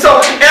there. And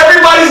so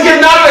everybody's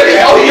getting out of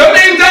there. Oh, your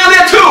name's down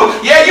there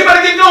too. Yeah, you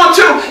better get going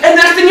too. And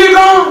next thing you're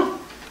gone.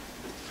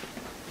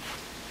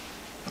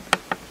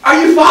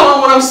 Are you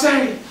following what I'm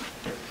saying?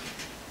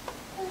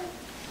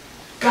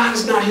 God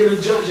is not here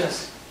to judge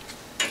us.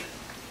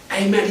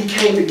 Amen. He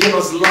came to give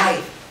us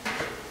life.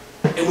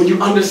 And when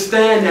you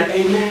understand that,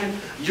 amen,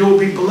 you'll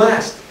be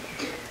blessed.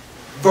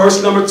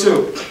 Verse number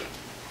 2.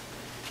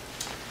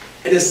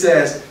 And it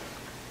says,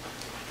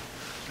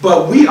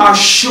 but we are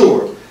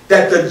sure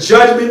that the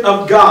judgment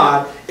of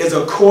God is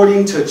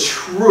according to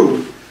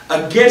truth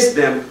against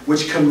them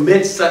which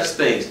commit such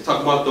things.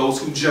 Talking about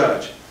those who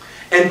judge.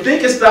 And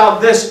thinkest thou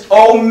this,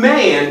 O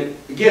man,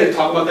 again,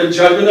 talking about the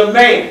judgment of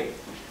man.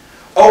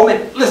 Oh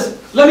man, listen,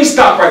 let me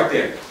stop right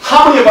there.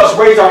 How many of us,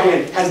 raise our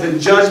hand, has been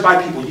judged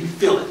by people? You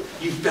feel it.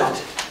 You felt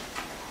it.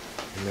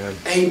 Amen.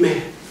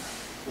 Amen.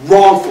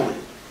 Wrongfully.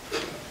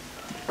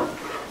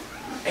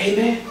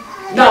 Amen.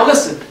 Now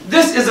listen,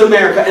 this is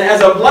America, and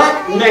as a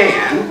black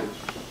man,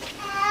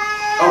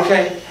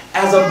 okay,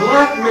 as a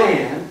black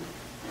man,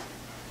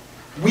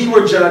 we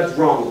were judged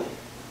wrongly.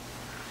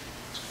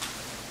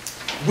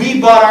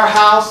 We bought our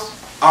house,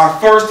 our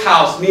first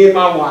house, me and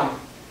my wife.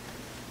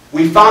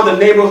 We found a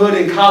neighborhood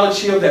in College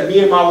Hill that me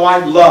and my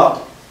wife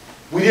loved.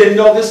 We didn't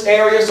know this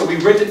area, so we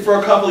rented for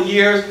a couple of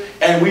years,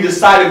 and we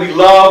decided we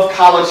loved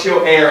College Hill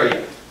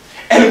area.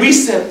 And we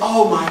said,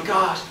 oh my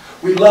gosh,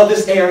 we love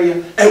this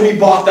area, and we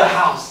bought the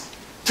house.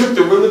 Took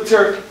the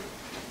realtor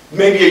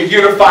maybe a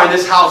year to find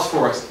this house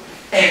for us.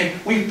 And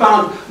we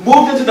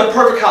moved into the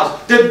perfect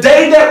house. The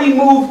day that we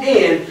moved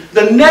in,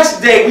 the next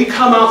day we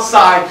come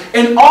outside,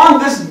 and on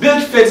this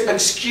big fence,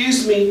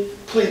 excuse me,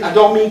 please, I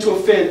don't mean to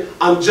offend,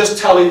 I'm just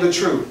telling the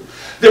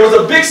truth. There was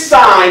a big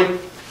sign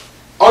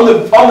on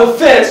the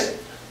fence.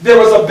 There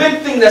was a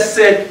big thing that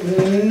said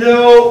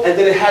no, and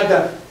then it had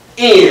the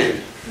N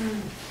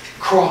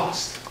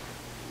crossed.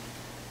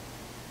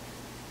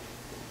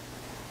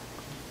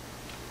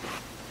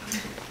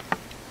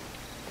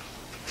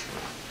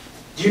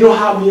 Do you know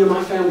how me and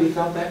my family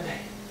felt that day?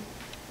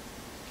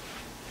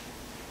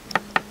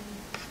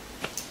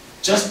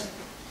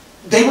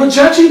 They were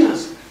judging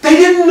us. They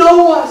didn't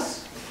know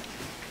us.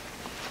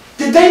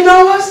 Did they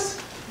know us?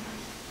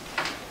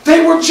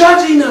 They were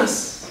judging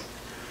us.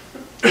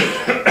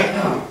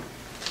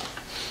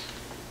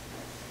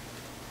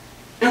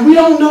 And we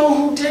don't know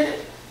who did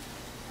it.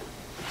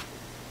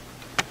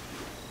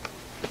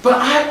 But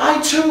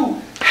I too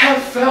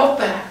have felt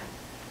that.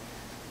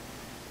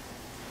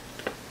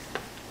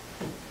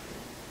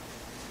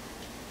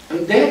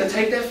 And they had to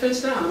take that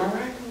fence down, am I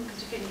right?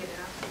 Because you couldn't get it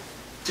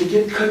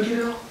out. Couldn't get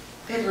it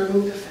off? They had to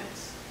remove the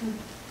fence.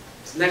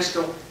 It's next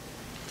door.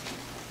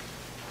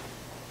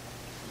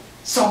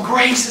 So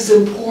grace is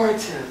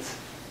important.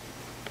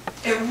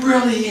 It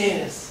really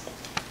is.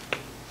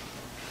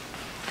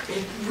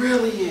 It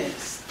really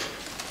is.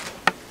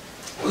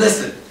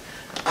 Listen,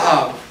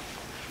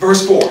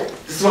 verse 4.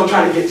 This is what I'm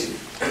trying to get to.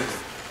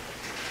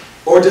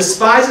 Or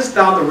despisest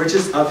thou the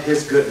riches of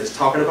his goodness,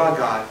 talking about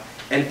God,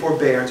 and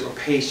forbearance or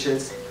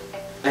patience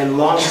and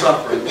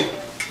long-suffering,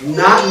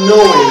 not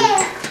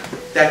knowing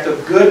that the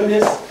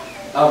goodness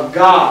of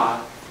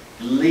God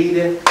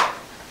leadeth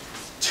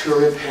to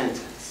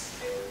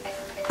repentance.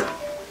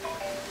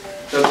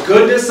 The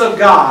goodness of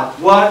God,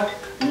 what?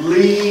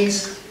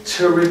 Leads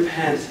to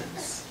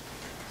repentance.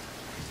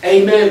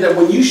 Amen. That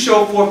when you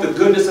show forth the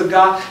goodness of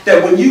God,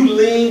 that when you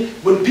lean,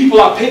 when people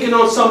are picking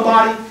on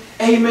somebody,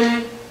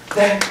 amen,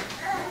 that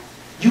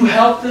you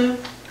help them,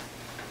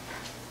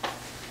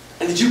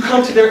 and that you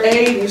come to their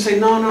aid and you say,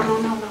 no.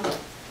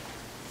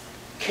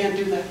 Can't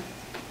do that.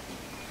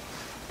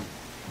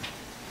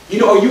 You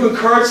know, or you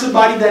encourage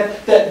somebody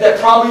that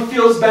probably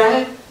feels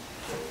bad.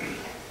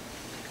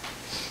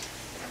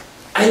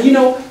 And you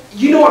know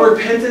what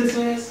repentance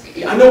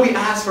is? I know we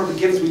ask for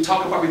forgiveness, we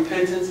talk about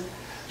repentance.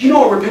 You know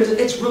what repentance is?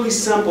 It's really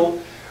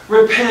simple.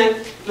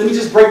 Repent, let me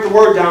just break the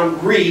word down.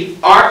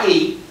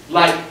 R-E,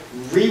 like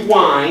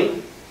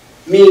rewind,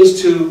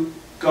 means to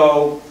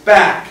go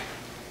back.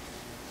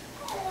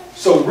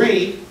 So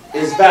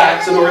is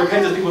back. So no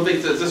repentance, people think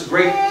it's this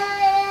great,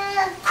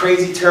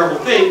 crazy, terrible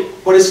thing,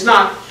 but it's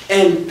not.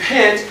 And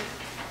pent,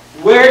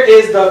 where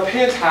is the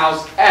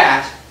penthouse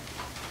at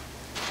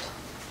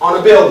on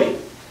a building?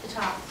 The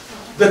top.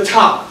 The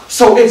top.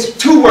 So it's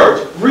two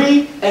words,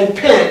 and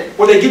pent,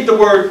 where they get the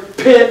word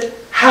pent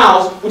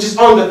house, which is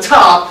on the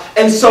top.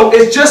 And so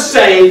it's just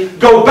saying,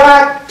 go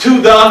back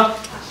to the,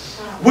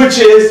 which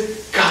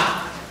is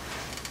God.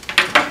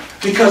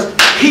 Because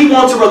He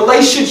wants a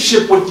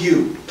relationship with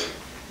you.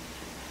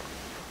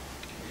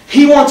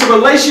 He wants a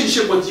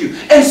relationship with you.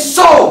 And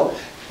so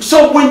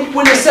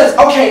when it says,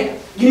 okay,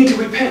 you need to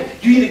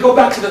repent, you need to go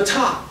back to the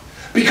top.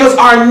 Because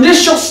our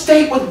initial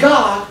state with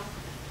God,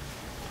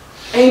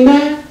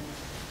 amen,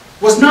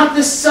 was not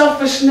this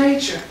selfish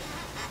nature.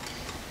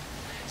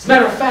 As a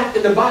matter of fact,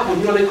 in the Bible,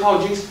 you know they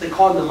call Jesus, they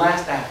call him the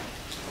last Adam.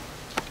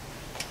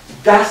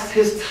 That's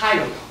his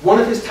title. One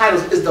of his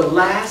titles is the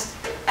last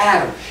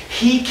Adam.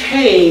 He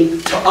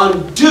came to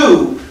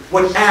undo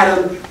what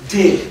Adam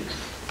did.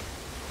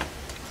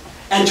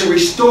 And to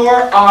restore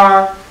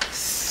our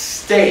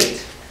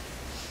state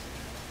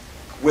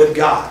with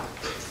God.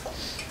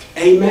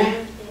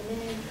 Amen?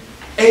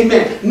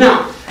 Amen.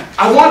 Now,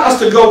 I want us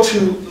to go to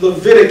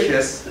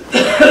Leviticus.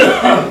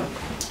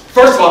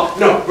 First of all,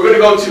 no, we're going to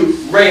go to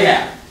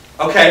Rahab.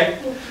 Okay?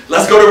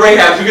 Let's go to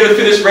Rahab. We're going to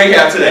finish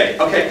Rahab today.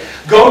 Okay.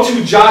 Go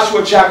to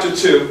Joshua chapter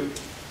 2.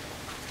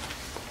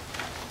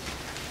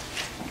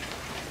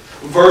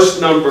 Verse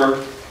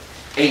number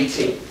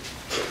 18.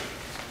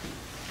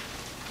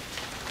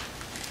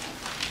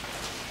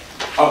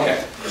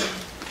 Okay.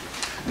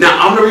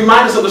 Now, I'm going to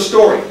remind us of the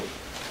story.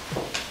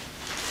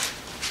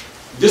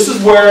 This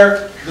is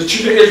where the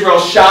children of Israel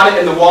shouted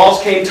and the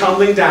walls came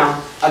tumbling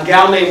down. A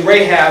gal named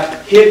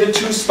Rahab hid the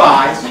two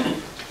spies.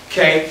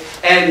 Okay.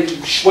 And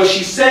what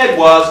she said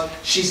was,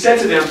 she said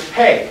to them,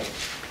 hey,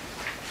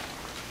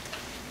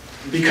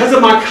 because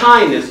of my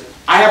kindness,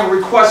 I have a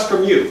request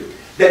from you.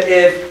 That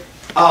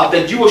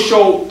that you will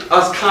show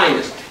us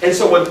kindness. And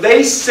so what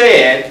they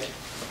said,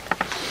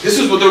 this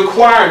is what the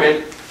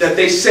requirement that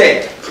they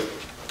said.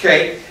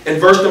 Okay, in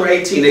verse number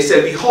 18, they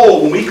said,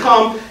 behold, when we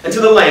come into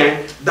the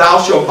land,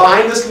 thou shalt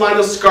bind this line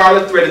of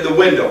scarlet thread in the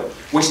window,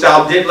 which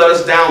thou did let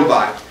us down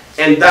by.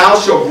 And thou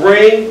shalt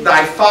bring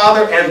thy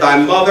father and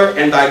thy mother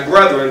and thy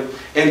brethren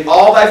and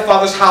all thy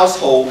father's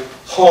household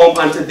home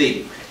unto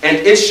thee. And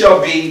it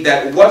shall be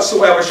that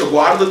whatsoever shall go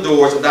out of the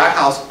doors of thy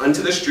house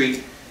unto the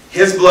street,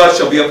 his blood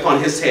shall be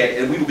upon his head,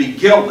 and we will be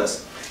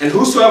guiltless. And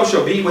whosoever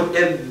shall be with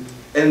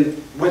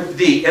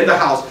thee in the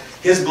house,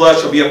 his blood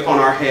shall be upon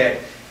our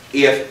head,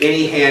 if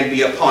any hand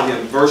be upon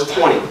him. Verse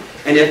 20.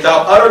 And if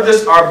thou utter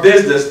this our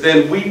business,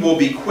 then we will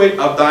be quit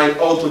of thine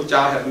oath which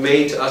thou hast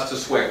made to us to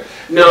swear.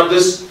 Now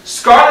this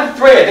scarlet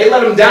thread, they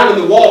let them down in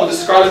the wall with the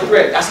scarlet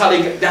thread. That's how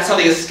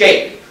they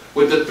escaped,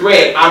 with the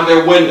thread out of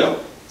their window.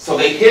 So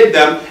they hid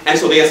them, and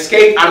so they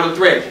escaped out of the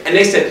thread. And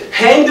they said,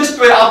 hang this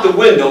thread out the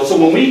window, so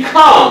when we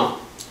come,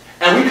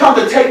 and we come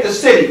to take the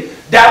city,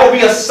 that will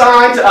be a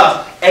sign to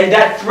us. And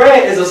that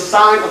thread is a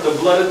sign of the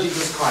blood of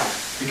Jesus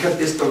Christ. Because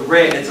it's the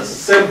red, it's a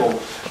symbol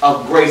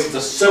of grace, it's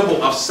a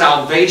symbol of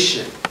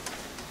salvation.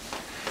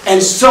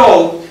 And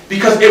so,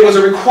 because it was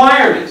a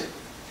requirement,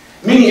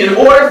 meaning in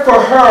order for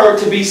her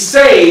to be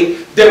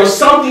saved, there was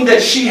something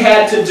that she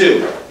had to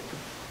do.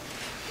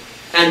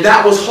 And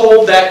that was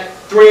hold that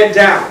thread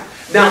down.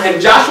 Now in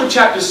Joshua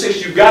chapter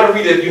 6, you've got to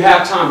read it if you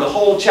have time, the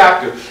whole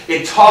chapter.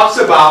 It talks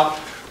about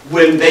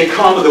when they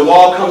come and the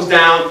wall comes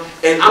down.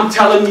 And I'm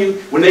telling you,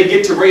 when they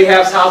get to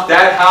Rahab's house,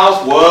 that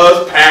house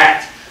was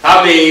packed.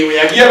 I mean,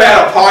 have you ever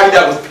had a party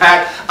that was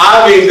packed?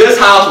 I mean,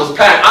 this house was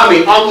packed. I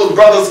mean, uncles,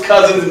 brothers,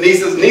 cousins,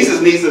 nieces,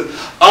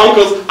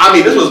 uncles. I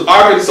mean, this was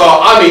Arkansas.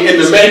 I mean,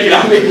 in the making.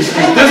 I mean, this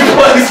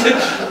place.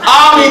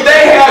 I mean,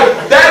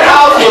 that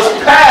house was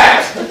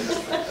packed.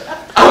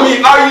 I mean,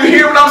 are you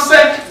hearing what I'm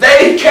saying?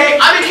 They came.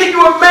 I mean, can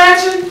you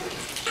imagine?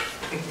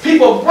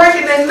 People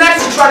breaking their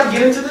necks to try to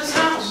get into this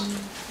house.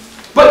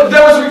 But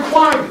there was a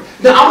requirement.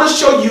 Now, I'm going to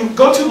show you,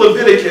 go to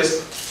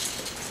Leviticus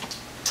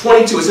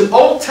 22. It's an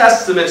Old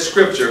Testament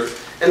scripture,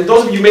 and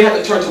those of you may have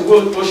to turn to,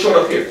 we'll show it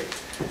up here.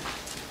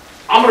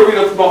 I'm going to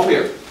read it from up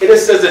here. And it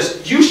says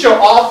this, you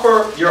shall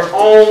offer your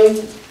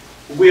own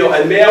will,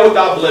 a male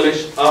without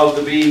blemish of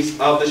the beast,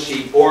 of the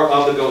sheep, or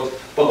of the goats.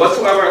 But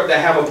whatsoever that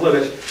have a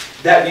blemish,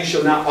 that you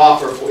shall not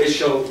offer, for it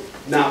shall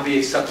not be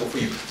acceptable for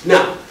you.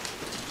 Now,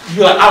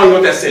 you're like, I don't know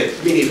what that said.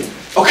 Me neither.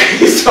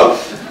 Okay, so,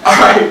 all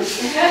right.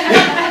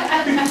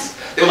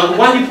 They were like,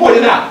 why did you point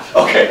it out?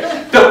 Okay,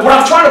 what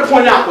I'm trying to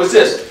point out was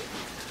this.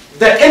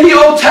 That in the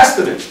Old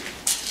Testament,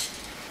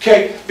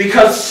 okay,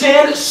 because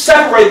sin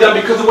separated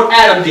them because of what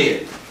Adam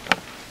did.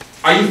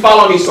 Are you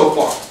following me so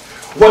far?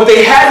 What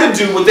they had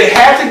to do was they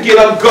had to get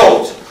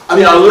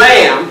a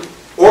lamb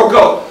or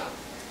goat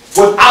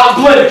without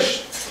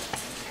blemish.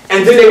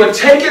 And then they would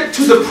take it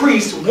to the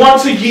priest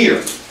once a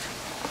year.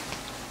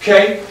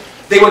 Okay?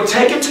 They would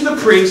take it to the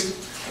priest,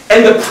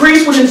 and the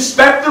priest would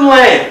inspect the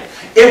lamb.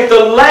 If the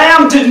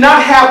lamb did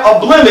not have a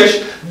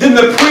blemish, then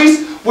the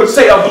priest would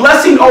say a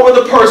blessing over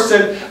the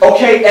person,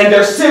 okay, and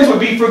their sins would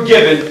be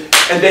forgiven,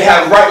 and they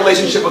have a right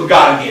relationship with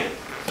God again.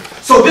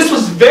 So this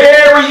was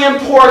very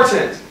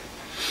important.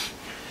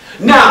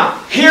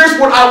 Now, here's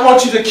what I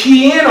want you to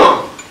key in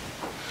on,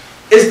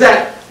 is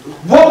that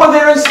what were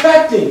they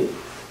inspecting?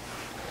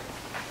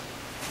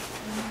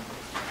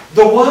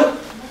 The what?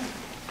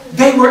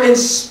 They were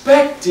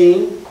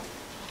inspecting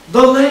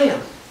the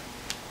lamb,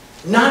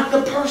 not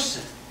the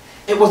person.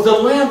 It was the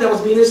lamb that was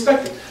being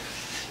inspected.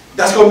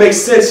 That's going to make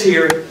sense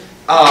here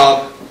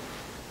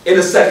in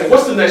a second.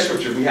 What's the next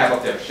scripture we have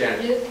up there,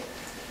 Shannon? Luke.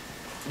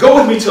 Go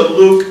with me to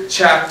Luke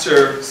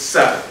chapter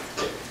 7.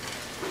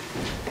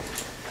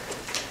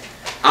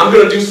 I'm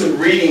going to do some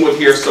reading with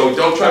here, so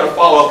don't try to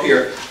follow up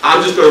here.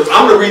 I'm going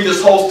to read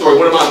this whole story,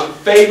 one of my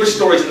favorite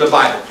stories in the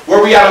Bible. Where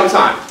are we at on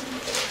time?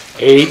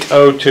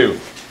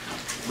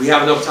 8:02. We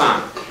have enough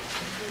time.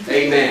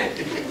 Amen.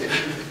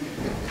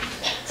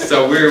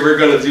 So we're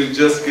going to do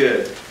just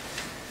good.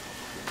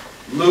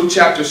 Luke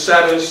chapter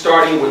 7,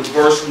 starting with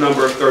verse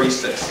number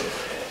 36.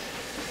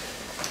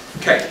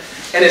 Okay,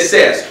 and it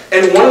says,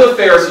 and one of the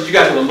Pharisees, you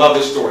guys are going to love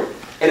this story.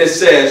 And it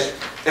says,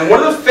 and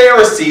one of the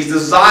Pharisees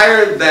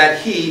desired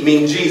that he,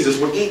 meaning Jesus,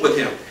 would eat with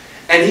him.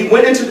 And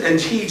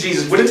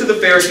Jesus, went into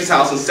the Pharisee's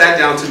house and sat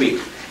down to meat.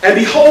 And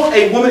behold,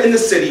 a woman in the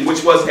city,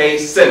 which was a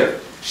sinner.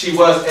 She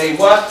was a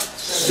what?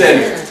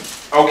 Sinner.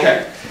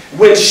 Okay.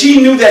 when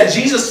she knew that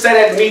Jesus sat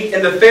at meat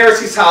in the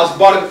Pharisee's house,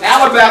 bought an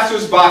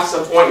alabaster box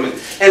of ointment,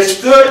 and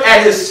stood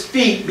at his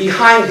feet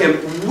behind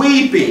him,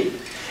 weeping,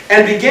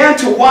 and began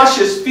to wash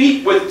his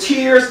feet with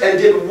tears, and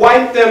did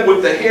wipe them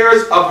with the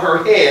hairs of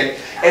her head,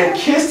 and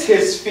kissed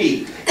his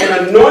feet,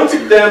 and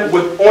anointed them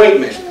with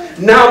ointment.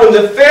 Now when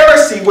the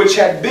Pharisee which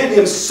had bidden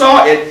him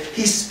saw it,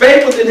 he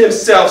spake within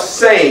himself,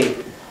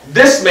 saying,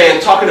 this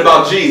man, talking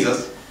about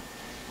Jesus,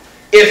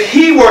 if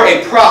he were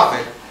a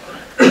prophet,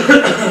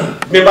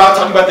 remember I was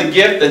talking about the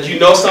gift, that you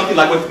know something,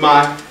 like with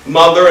my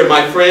mother and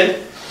my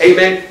friend,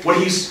 amen? What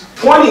he's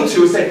pointing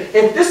to is saying,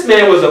 if this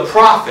man was a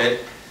prophet,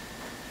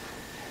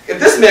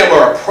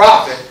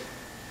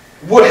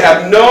 would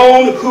have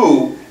known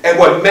who and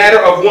what manner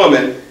of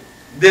woman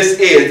this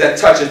is that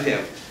toucheth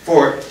him,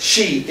 for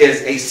she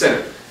is a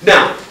sinner.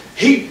 Now,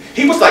 he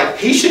was like,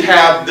 he should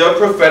have the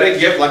prophetic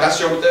gift, like I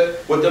shared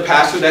with the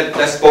pastor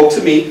that spoke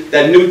to me,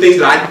 that knew things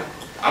that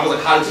I was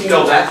like, how does he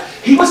know that?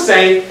 He was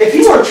saying, if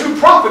he were a true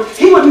prophet,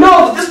 he would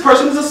know that this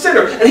person is a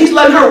sinner. And he's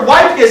letting her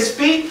wipe his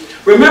feet.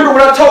 Remember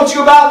what I told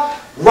you about?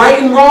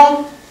 Right and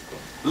wrong?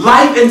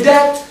 Life and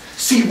death?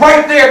 See,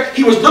 right there,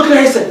 he was looking at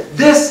her and said,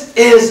 this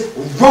is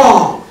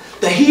wrong.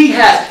 That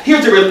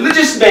here's a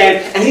religious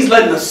man, and he's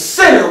letting a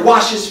sinner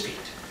wash his feet.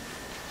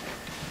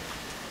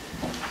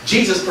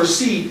 Jesus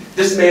perceived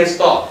this man's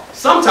thought.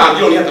 Sometimes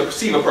you don't even have to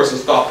perceive a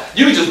person's thought.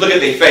 You can just look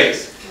at their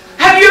face.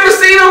 Have you ever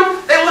seen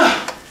them? They look.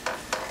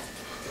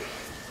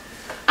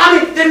 I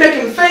mean, they're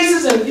making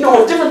faces and,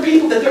 different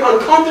people that they're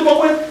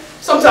uncomfortable with.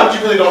 Sometimes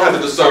you really don't have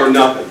to discern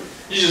nothing.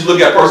 You just look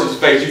at a person's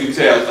face, you can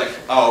tell. It's like,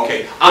 oh,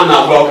 okay, I'm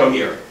not welcome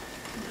here.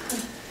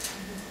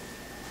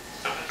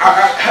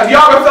 Have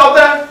y'all ever felt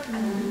that?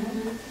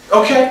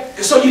 Okay,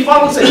 so you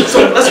follow what I'm saying.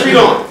 So let's read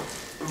on.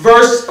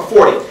 Verse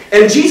 40.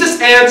 And Jesus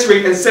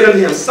answering and said unto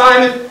him,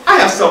 Simon, I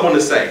have someone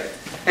to say.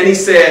 And he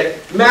said,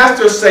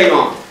 Master, say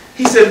on.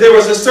 He said, there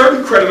was a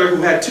certain creditor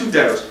who had two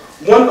debtors.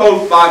 One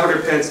owed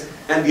 500 pence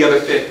and the other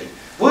 50.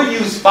 We'll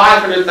use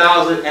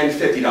 $500,000 and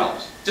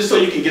 $50, just so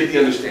you can get the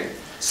understanding.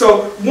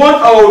 So one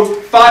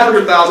owed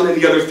 $500,000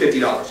 and the other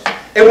 $50.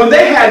 And when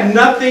they had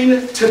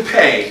nothing to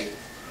pay,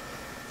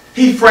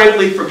 he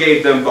frankly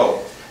forgave them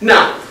both.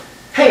 Now,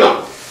 hang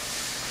on.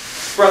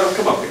 Brothers,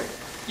 come up here.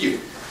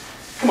 You.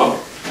 Come up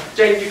here.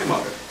 Jane, you come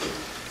up here.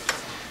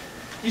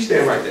 You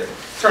stand right there.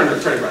 Turn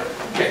it right.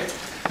 Okay.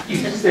 You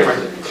stand right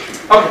there.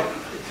 Okay.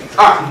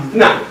 All right.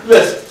 Now,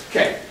 listen.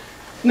 Okay.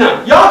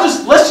 Now, y'all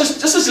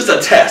this is just a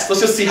test.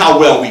 Let's just see how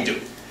well we do.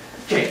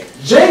 Okay.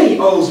 Janie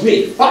owes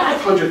me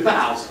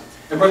 $500,000.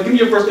 And brother, give me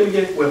your first name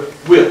again. Will.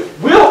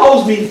 Will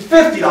owes me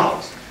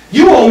 $50.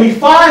 You owe me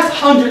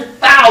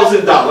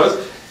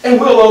 $500,000. And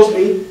Will owes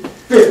me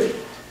 $50.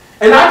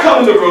 And I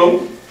come in the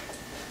room,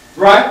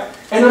 right?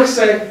 And I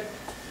say,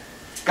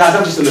 guys,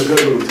 I'm just in a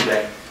good mood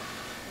today.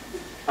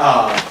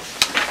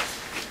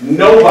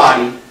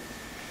 Nobody,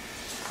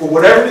 for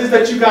whatever it is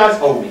that you guys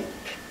owe me,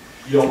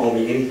 you don't owe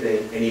me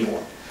anything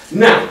anymore.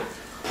 Now,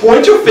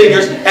 point your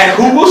fingers at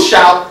who will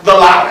shout the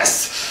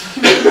loudest.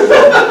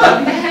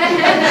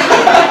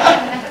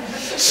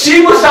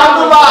 She will shout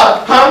the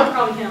loudest, huh?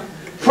 Probably him.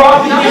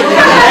 Probably you.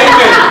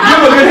 Amen. Give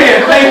him a good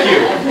hand. Thank you.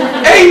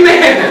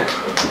 Amen.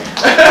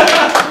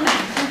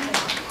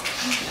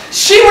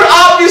 She would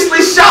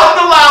obviously shout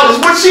the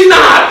loudest, would she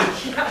not?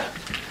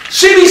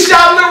 She'd be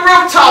shouting the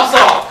rooftops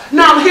off.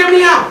 Now, hear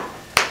me out.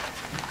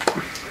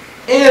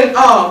 In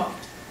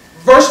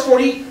verse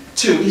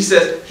 42, he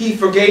says, he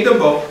forgave them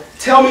both.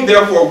 Tell me,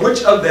 therefore,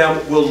 which of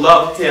them will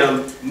love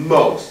him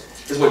most?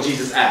 Is what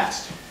Jesus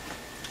asked.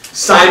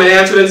 Simon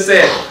answered and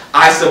said,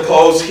 I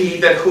suppose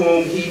he that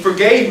whom he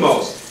forgave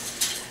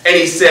most. And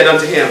he said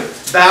unto him,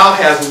 thou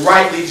hast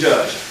rightly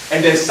judged.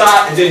 And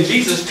then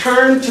Jesus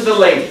turned to the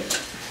lady.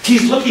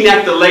 He's looking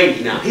at the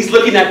lady now. He's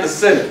looking at the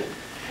sinner.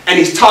 And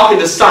he's talking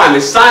to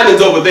Simon.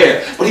 Simon's over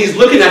there. But he's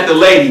looking at the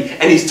lady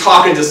and he's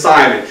talking to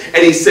Simon.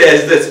 And he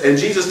says this. And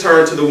Jesus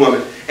turned to the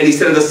woman. And he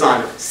said unto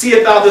Simon,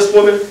 seest thou this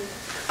woman?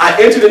 I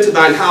entered into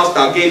thine house.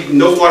 Thou gavest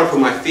no water for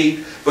my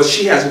feet. But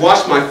she has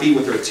washed my feet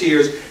with her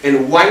tears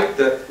and wiped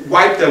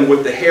them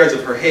with the hairs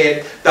of her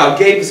head. Thou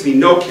gavest me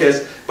no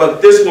kiss.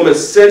 But this woman,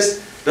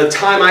 since the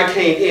time I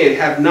came in,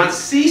 have not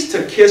ceased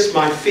to kiss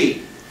my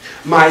feet.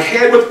 My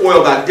head with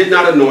oil thou did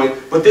not anoint,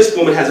 but this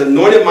woman has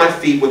anointed my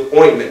feet with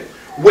ointment.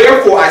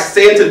 Wherefore I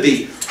say unto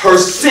thee, her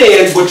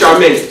sins, which are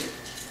many,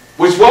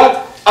 which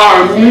what?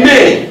 Are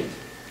many,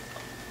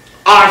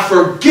 are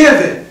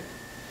forgiven.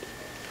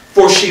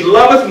 For she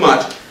loveth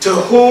much. To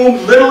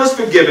whom little is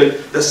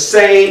forgiven, the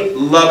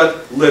same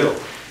loveth little.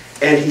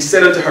 And he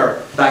said unto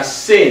her, thy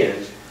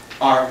sins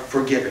are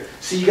forgiven.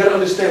 See, you got to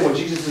understand what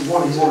Jesus is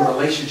wanting. He's wanting a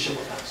relationship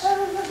with us.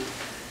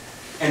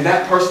 And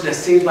that person that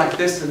seems like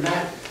this and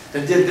that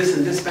did this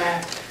and this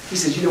bad, he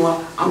says, you know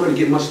what? I'm going to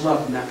get much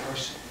love from that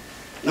person.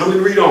 And I'm going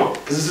to read on,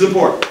 because this is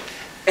important.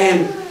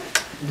 And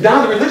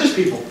now the religious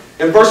people,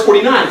 in verse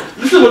 49,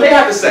 listen to what they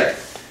have to say.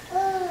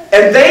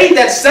 And they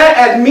that sat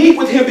at meat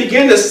with him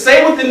began to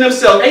say within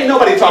themselves, ain't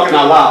nobody talking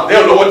out loud. They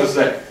don't know what to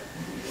say.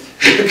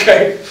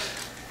 Okay?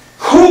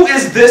 Who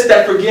is this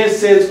that forgives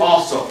sins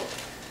also?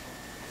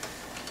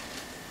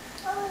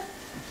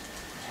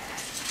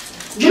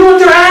 You know what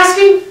they're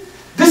asking?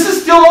 This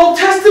is still Old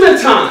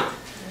Testament time.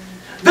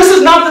 This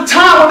is not the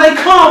time when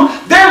they come.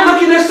 They're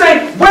looking, they're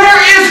saying, where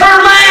is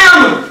her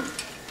lamb?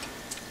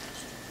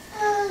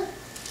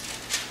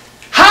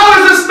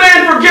 How is this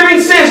man forgiving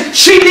sins?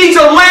 She needs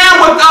a lamb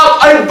without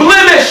a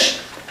blemish.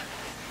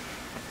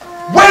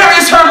 Where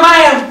is her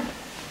lamb?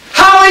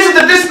 How is it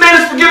that this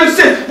man is forgiving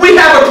sins? We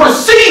have a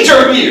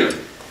procedure here.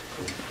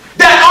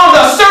 That on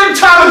the certain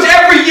times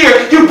every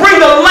year, you bring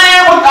the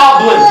lamb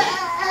without blemish.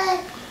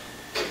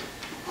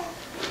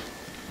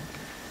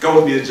 Go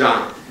with me to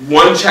John.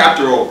 One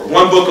chapter over.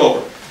 One book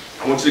over.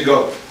 I want you to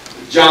go.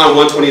 John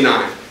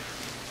 1:29.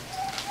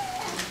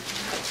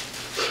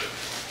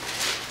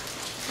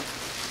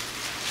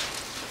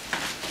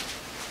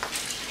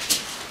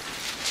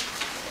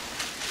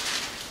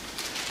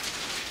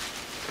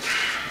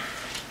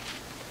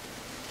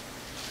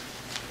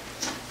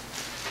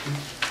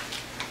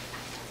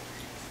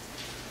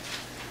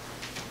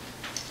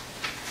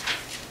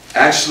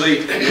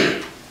 Actually,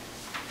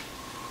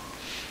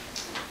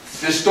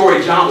 this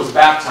story, John was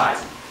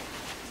baptizing.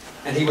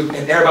 And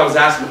everybody was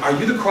asking him, are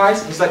you the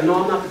Christ? He's like, no,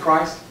 I'm not the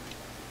Christ.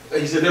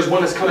 He said, there's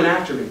one that's coming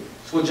after me.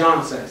 That's what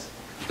John says.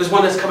 There's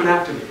one that's coming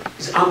after me.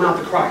 He said, I'm not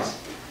the Christ.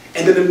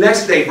 And then the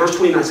next day, verse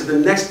 29 said, the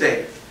next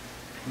day,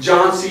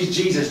 John sees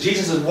Jesus.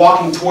 Jesus is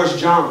walking towards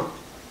John.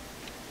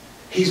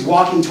 He's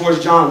walking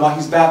towards John while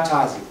he's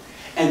baptizing.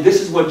 And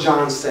this is what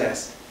John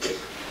says.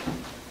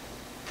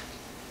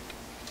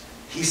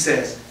 He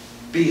says,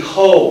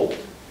 behold,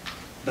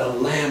 the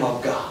Lamb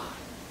of God,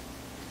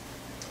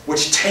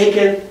 which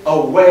taketh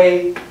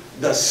away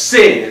the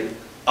sin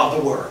of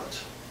the world.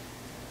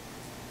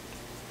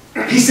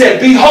 He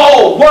said,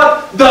 behold,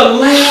 what? The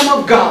Lamb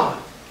of God,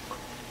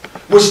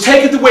 which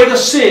taketh away the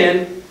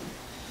sin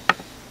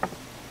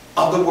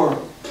of the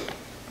world.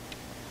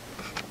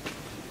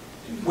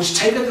 Which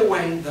taketh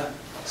away the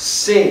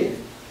sin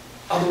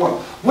of the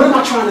world. What am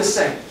I trying to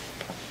say?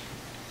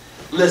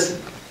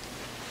 Listen,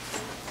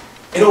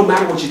 it don't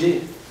matter what you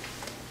did.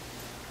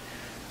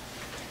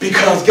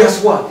 Because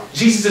guess what?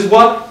 Jesus is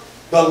what?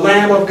 The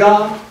Lamb of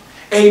God.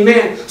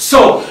 Amen.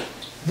 So,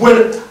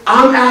 when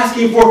I'm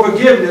asking for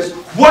forgiveness,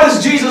 what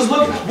is Jesus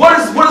looking at? What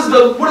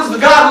is the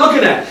God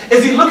looking at?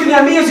 Is he looking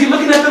at me? Is he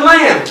looking at the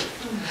Lamb?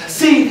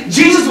 See,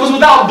 Jesus was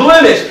without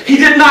blemish. He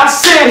did not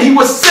sin. He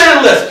was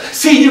sinless.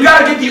 See, you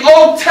got to get the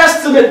Old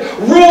Testament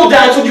rule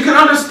down so you can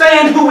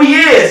understand who he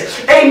is.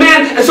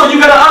 Amen. And so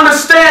you got to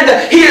understand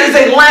that he is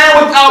a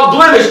lamb without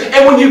blemish.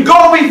 And when you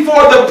go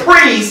before the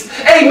priest,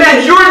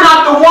 amen, you're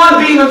not the one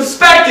being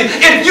inspected.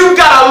 If you've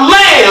got a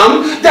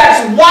lamb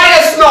that's white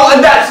as snow and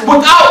that's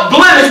without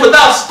blemish,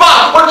 without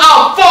spot,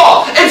 without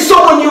fault. And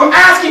so when you're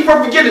asking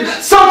for forgiveness,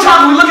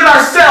 sometimes we look at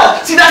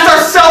ourselves. See, that's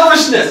our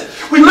selfishness.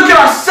 We look at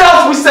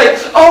ourselves and we say,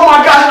 oh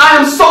my gosh,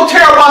 I am so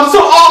terrible, I'm so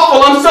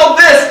awful, I'm so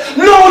this.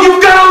 No,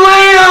 you've got a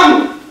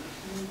lamb.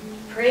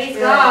 Praise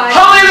God.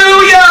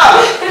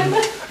 Hallelujah.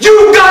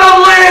 You've got a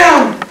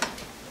lamb.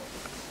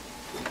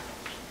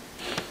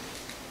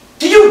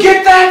 Do you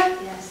get that?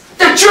 Yes.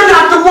 That you're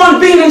not the one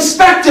being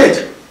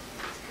inspected.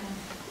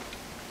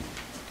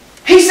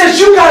 He says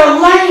you got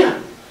a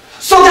lamb.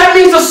 So that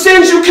means the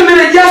sins you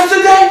committed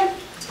yesterday,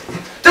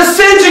 the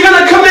sins you're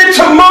going to commit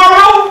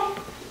tomorrow,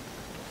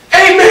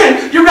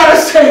 amen. You got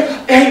to say,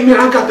 amen,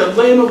 I got the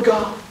Lamb of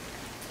God.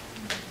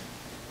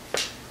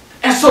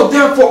 And so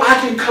therefore I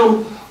can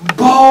come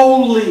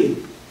boldly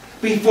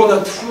before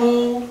the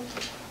throne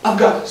of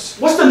God.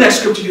 What's the next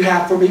scripture you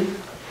have for me?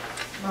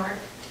 Mark.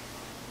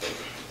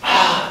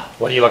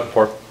 What are you looking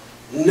for?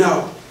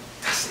 No,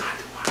 that's not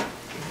the one.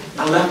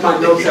 I left my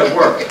notes at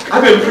work.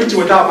 I've been preaching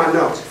without my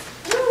notes.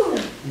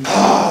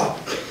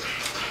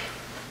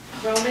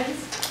 Romans.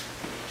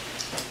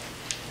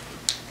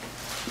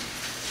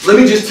 Let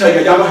me just tell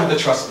you, y'all don't have to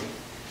trust me.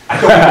 I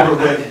don't remember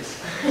where it is.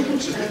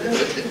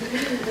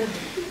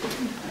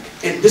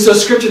 This is a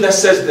scripture that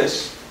says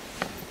this.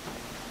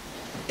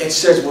 It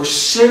says, where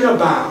sin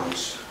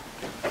abounds,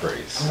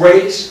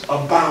 grace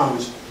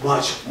abounds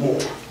much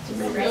more.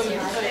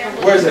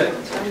 Where is it?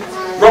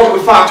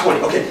 Romans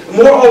 5:20. Okay.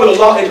 Moreover, the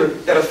law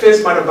entered that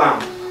offense might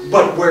abound.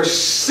 But where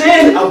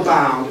sin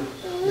abound,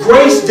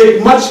 grace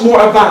did much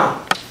more abound.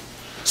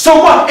 So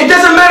what? It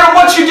doesn't matter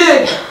what you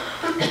did.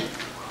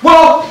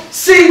 Well,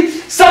 see,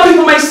 some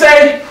people may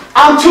say,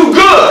 I'm too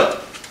good.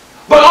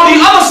 But on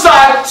the other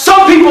side,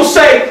 some people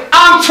say,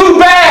 I'm too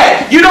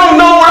bad. You don't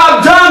know what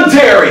I've done,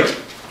 Terry.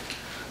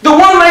 The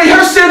one lady,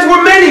 her sins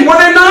were many, were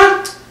they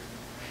not?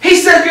 He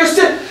said, your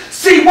sin.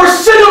 See, where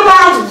sin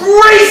abounds,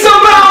 grace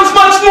abounds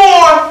much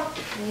more.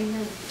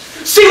 Amen.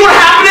 See what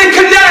happened in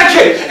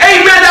Connecticut.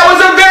 Amen. That was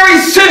a very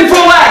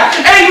sinful act.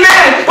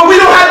 Amen. But we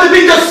don't have to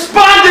be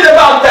despondent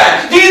about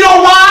that. Do you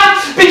know why?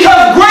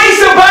 Because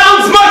grace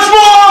abounds much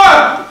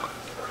more.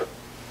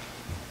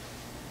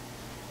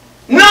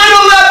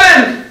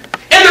 9/11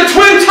 in the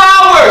Twin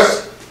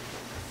Towers.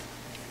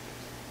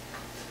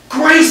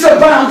 Grace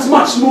abounds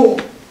much more.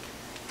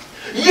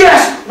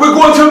 Yes, we're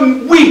going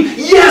to weep.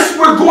 Yes,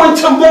 we're going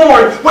to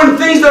mourn when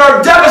things that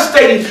are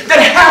devastating that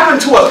happen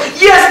to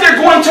us. Yes, they're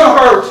going to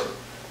hurt.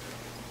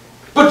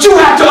 But you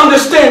have to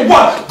understand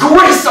what?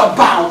 Grace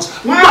abounds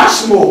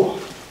much more.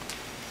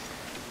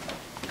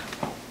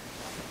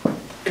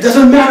 It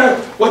doesn't matter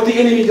what the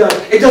enemy does.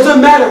 It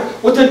doesn't matter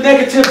what the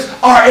negatives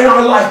are in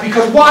our life.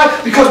 Because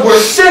why? Because where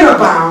sin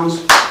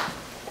abounds,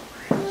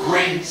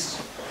 grace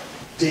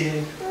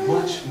did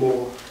much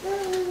more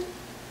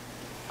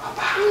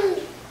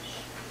abound.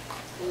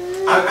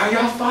 Are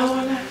y'all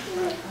following that?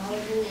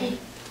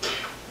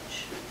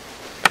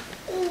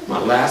 My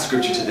last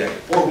scripture today.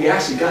 Boy, we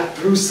actually got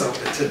through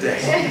something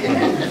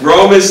today.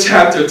 Romans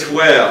chapter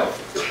 12.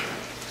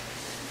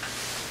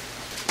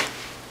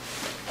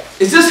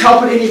 Is this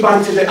helping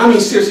anybody today? I mean,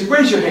 seriously,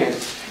 raise your hand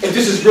if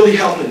this is really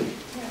helping you.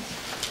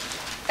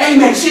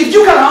 Amen. See, if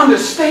you got to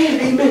understand,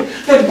 amen,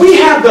 that we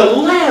have the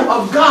Lamb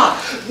of God.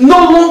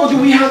 No longer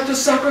do we have to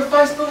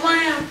sacrifice the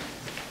Lamb.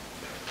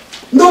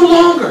 No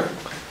longer.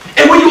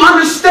 And when you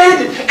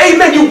understand it,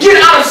 amen, you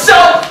get out of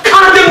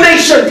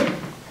self-condemnation.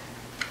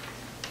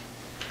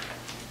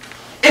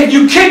 If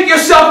you kick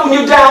yourself when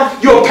you're down,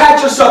 you'll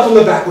pat yourself on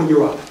the back when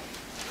you're up.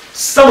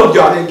 Some of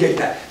y'all didn't get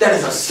that. That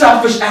is a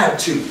selfish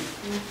attitude.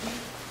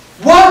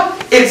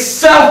 What? It's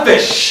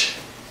selfish.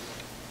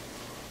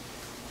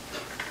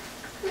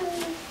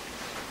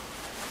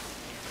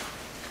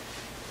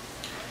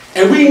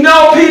 And we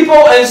know people,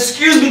 and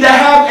excuse me, that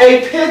have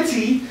a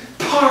pity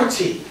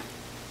party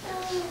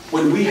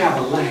when we have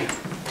a lamb.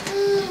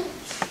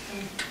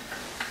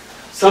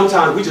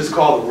 Sometimes we just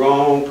call the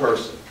wrong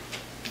person.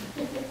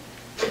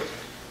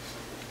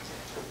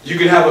 You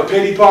can have a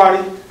pity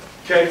party,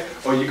 okay,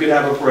 or you can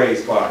have a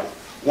praise party.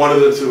 One of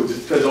the two,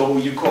 just depends on who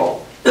you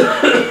call.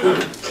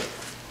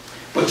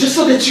 But just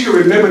so that you can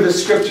remember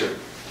this scripture,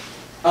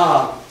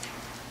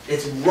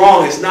 it's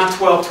wrong. It's not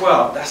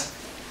 12:12. That's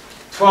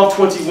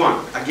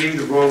 12:21. I gave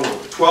you the wrong one.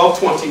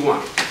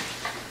 12:21.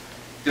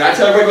 Did I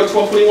tell everybody about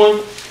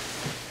 12:21?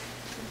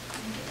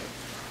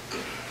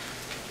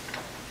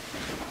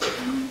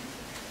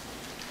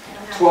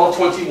 I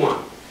 12:21.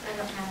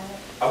 don't have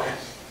it. Okay.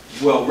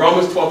 Well,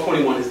 Romans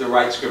 12:21 is the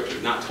right scripture,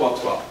 not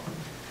 12:12.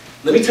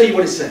 Let me tell you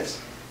what it says.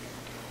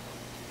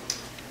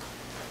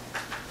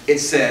 It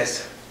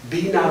says,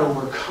 "Be not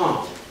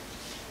overcome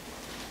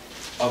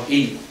of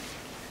evil,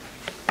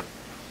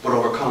 but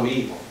overcome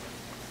evil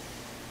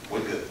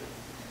with good."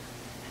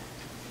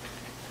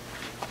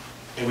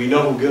 And we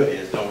know who good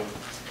is, don't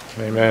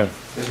we? Amen.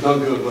 There's none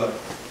good but.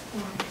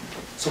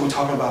 So we're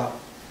talking about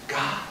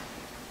God.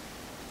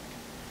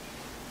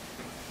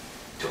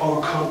 To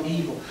overcome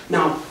evil.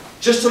 Now,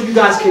 just so you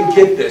guys can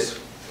get this,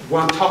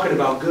 when I'm talking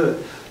about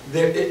good,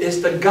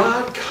 it's the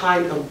God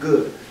kind of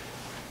good.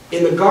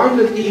 In the Garden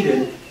of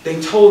Eden,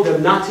 they told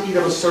them not to eat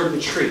of a certain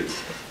tree.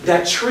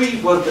 That tree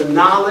was the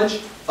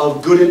knowledge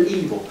of good and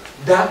evil.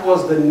 That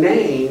was the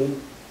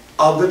name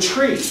of the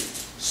tree.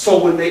 So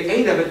when they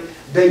ate of it,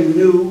 they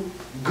knew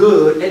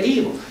good and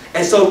evil.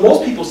 And so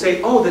most people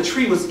say, oh, the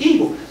tree was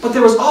evil. But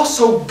there was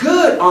also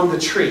good on the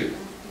tree.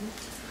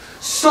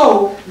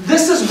 So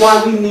this is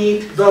why we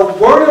need the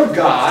Word of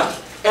God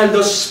and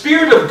the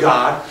Spirit of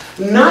God,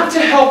 not to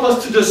help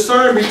us to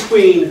discern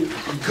between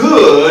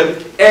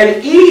good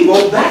and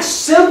evil. That's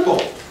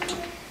simple.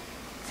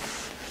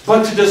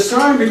 But to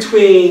discern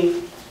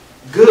between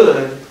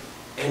good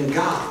and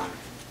God.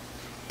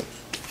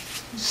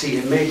 See,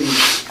 it may be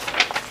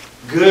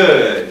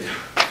good.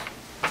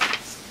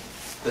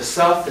 The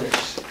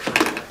selfish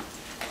kind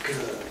of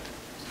good.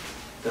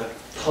 The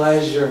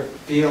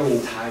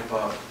pleasure-feeling type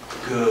of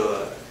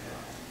good.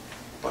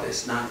 But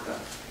it's not the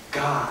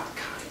God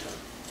kind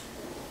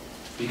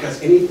of.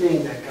 Because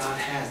anything that God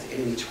has, the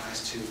enemy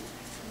tries to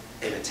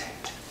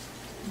imitate.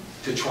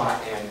 To try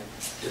and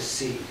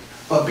deceive.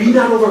 But be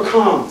not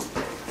overcome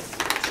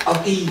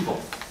of evil.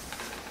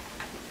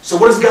 So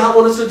what does God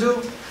want us to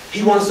do?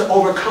 He wants us to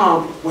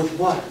overcome with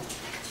what?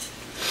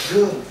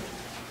 Good.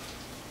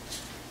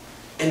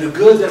 And the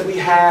good that we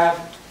have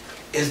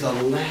is the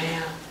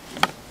Lamb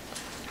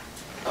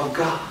of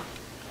God.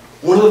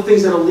 One of the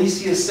things that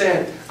Alicia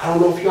said, I don't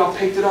know if y'all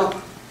picked it up,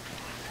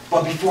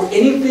 but before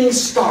anything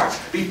starts,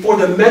 before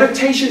the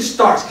meditation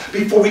starts,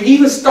 before we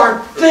even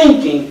start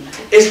thinking,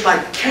 it's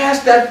like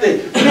cast that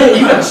thing. Man,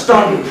 you got to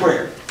start with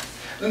prayer.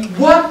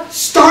 What?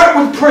 Start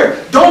with prayer.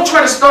 Don't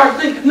try to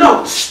start thinking.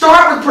 No,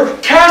 start with prayer.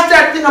 Cast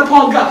that thing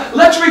upon God.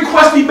 Let your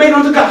request be made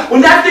unto God. When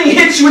that thing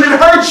hits you and it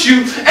hurts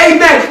you,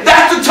 amen,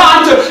 that's the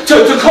time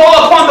to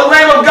call upon the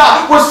Lamb of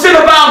God. Where sin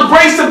abounds,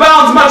 grace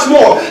abounds much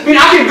more. I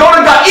mean, I can go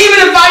to God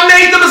even if I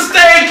made the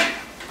mistake.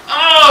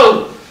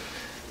 Oh,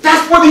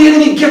 that's where the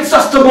enemy gets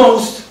us the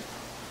most.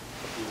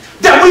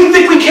 That we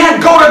think we can't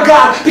go to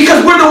God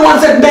because we're the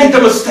ones that made the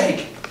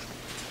mistake.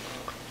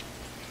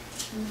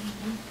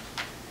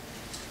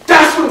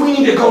 That's when we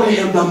need to go to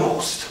Him the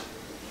most.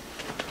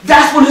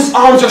 That's when His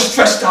arms are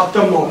stretched out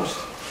the most.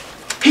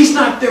 He's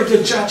not there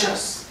to judge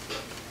us.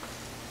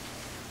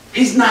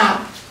 He's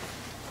not.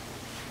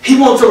 He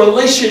wants a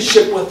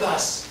relationship with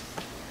us.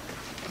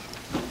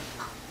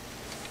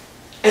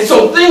 And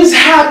so things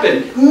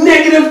happen.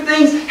 Negative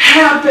things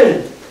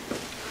happen.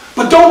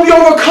 But don't be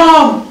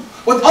overcome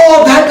with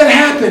all that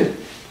happened.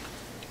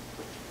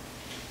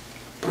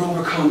 But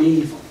overcome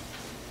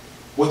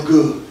with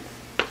good.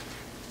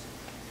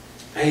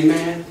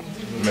 Amen.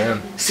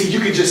 Amen. See, you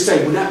can just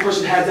say, when that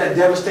person had that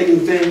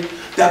devastating thing,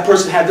 that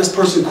person had this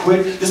person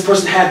quit, this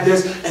person had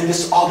this, and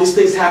this, all these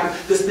things happened,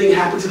 this thing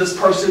happened to this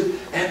person,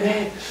 and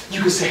man, you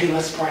can say, hey,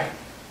 let's pray.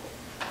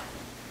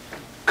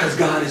 Because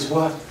God is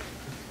what?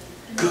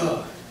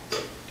 Good.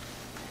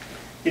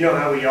 You know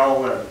how we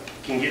all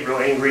can get real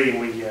angry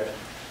and we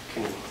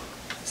can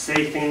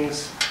say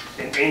things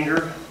in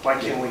anger? Why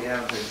can't we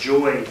have the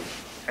joy,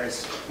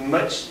 as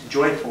much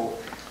joyful,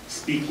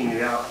 speaking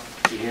it out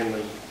to Him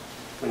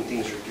when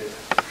things are good?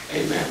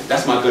 Amen.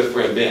 That's my good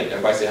friend Ben.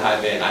 Everybody say hi,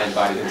 Ben. I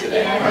invited him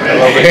today.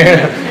 Hello,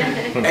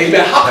 Ben.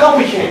 Amen. How come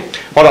we can't?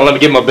 Hold on, let me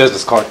give him a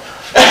business card.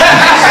 That's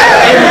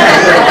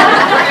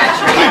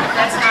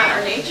not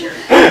our nature.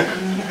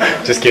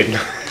 Just kidding.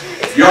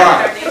 You're all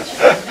right.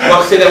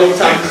 Well, say that one more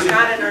time. It's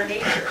not in our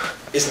nature.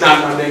 It's not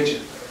in our nature.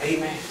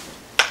 Amen.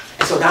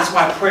 And so that's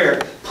why prayer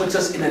puts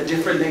us in a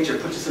different nature,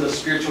 puts us in a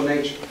spiritual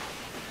nature.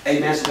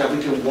 Amen. So that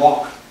we can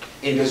walk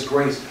in this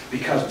grace,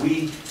 because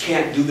we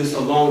can't do this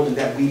alone, and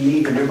that we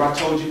need. Remember I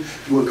told you,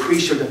 you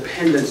increase your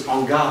dependence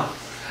on God.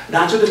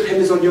 Not your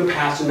dependence on your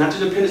pastor, not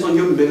your dependence on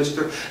your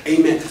minister,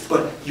 amen,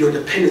 but your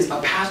dependence.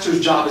 A pastor's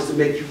job is to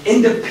make you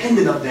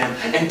independent of them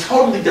and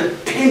totally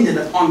dependent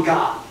upon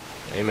God.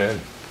 Amen.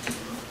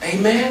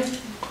 Amen.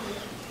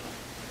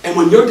 And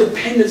when your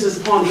dependence is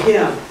upon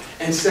Him,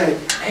 and say,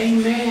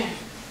 amen.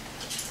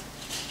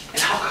 And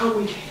how come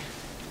we can't?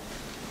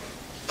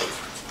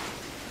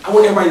 I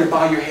want everybody to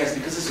bow your heads,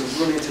 because this is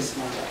really intense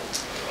moment.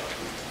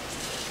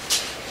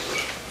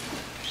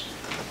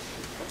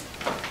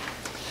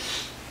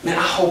 Man,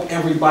 I hope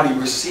everybody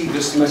received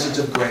this message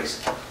of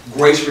grace.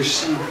 Grace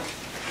received.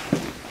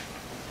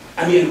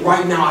 I mean,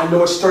 right now, I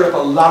know it stirred up a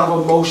lot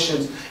of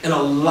emotions in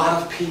a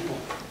lot of people.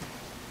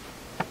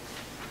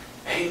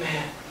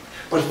 Amen.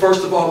 But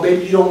first of all,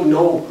 maybe you don't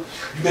know.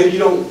 Maybe you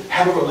don't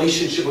have a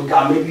relationship with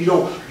God. Maybe you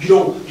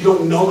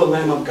don't know the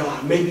Lamb of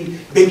God. Maybe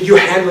you're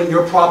handling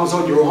your problems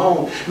on your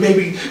own.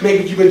 Maybe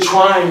you've been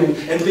trying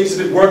and things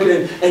have been working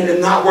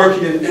and not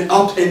working and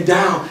up and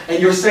down.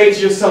 And you're saying to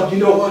yourself, you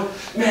know what?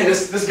 Man,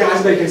 this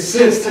guy's making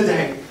sense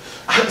today.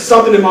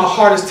 Something in my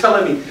heart is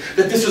telling me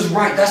that this is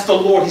right. That's the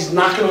Lord. He's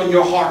knocking on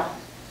your heart.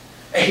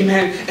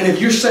 Amen. And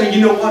if you're saying, you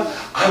know what?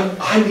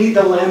 I need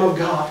the Lamb of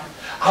God.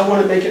 I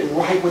want to make it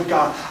right with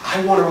God.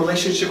 I want a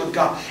relationship with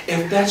God.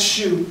 If that's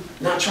you,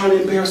 not trying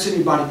to embarrass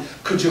anybody,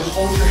 could you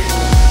hold your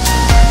hand?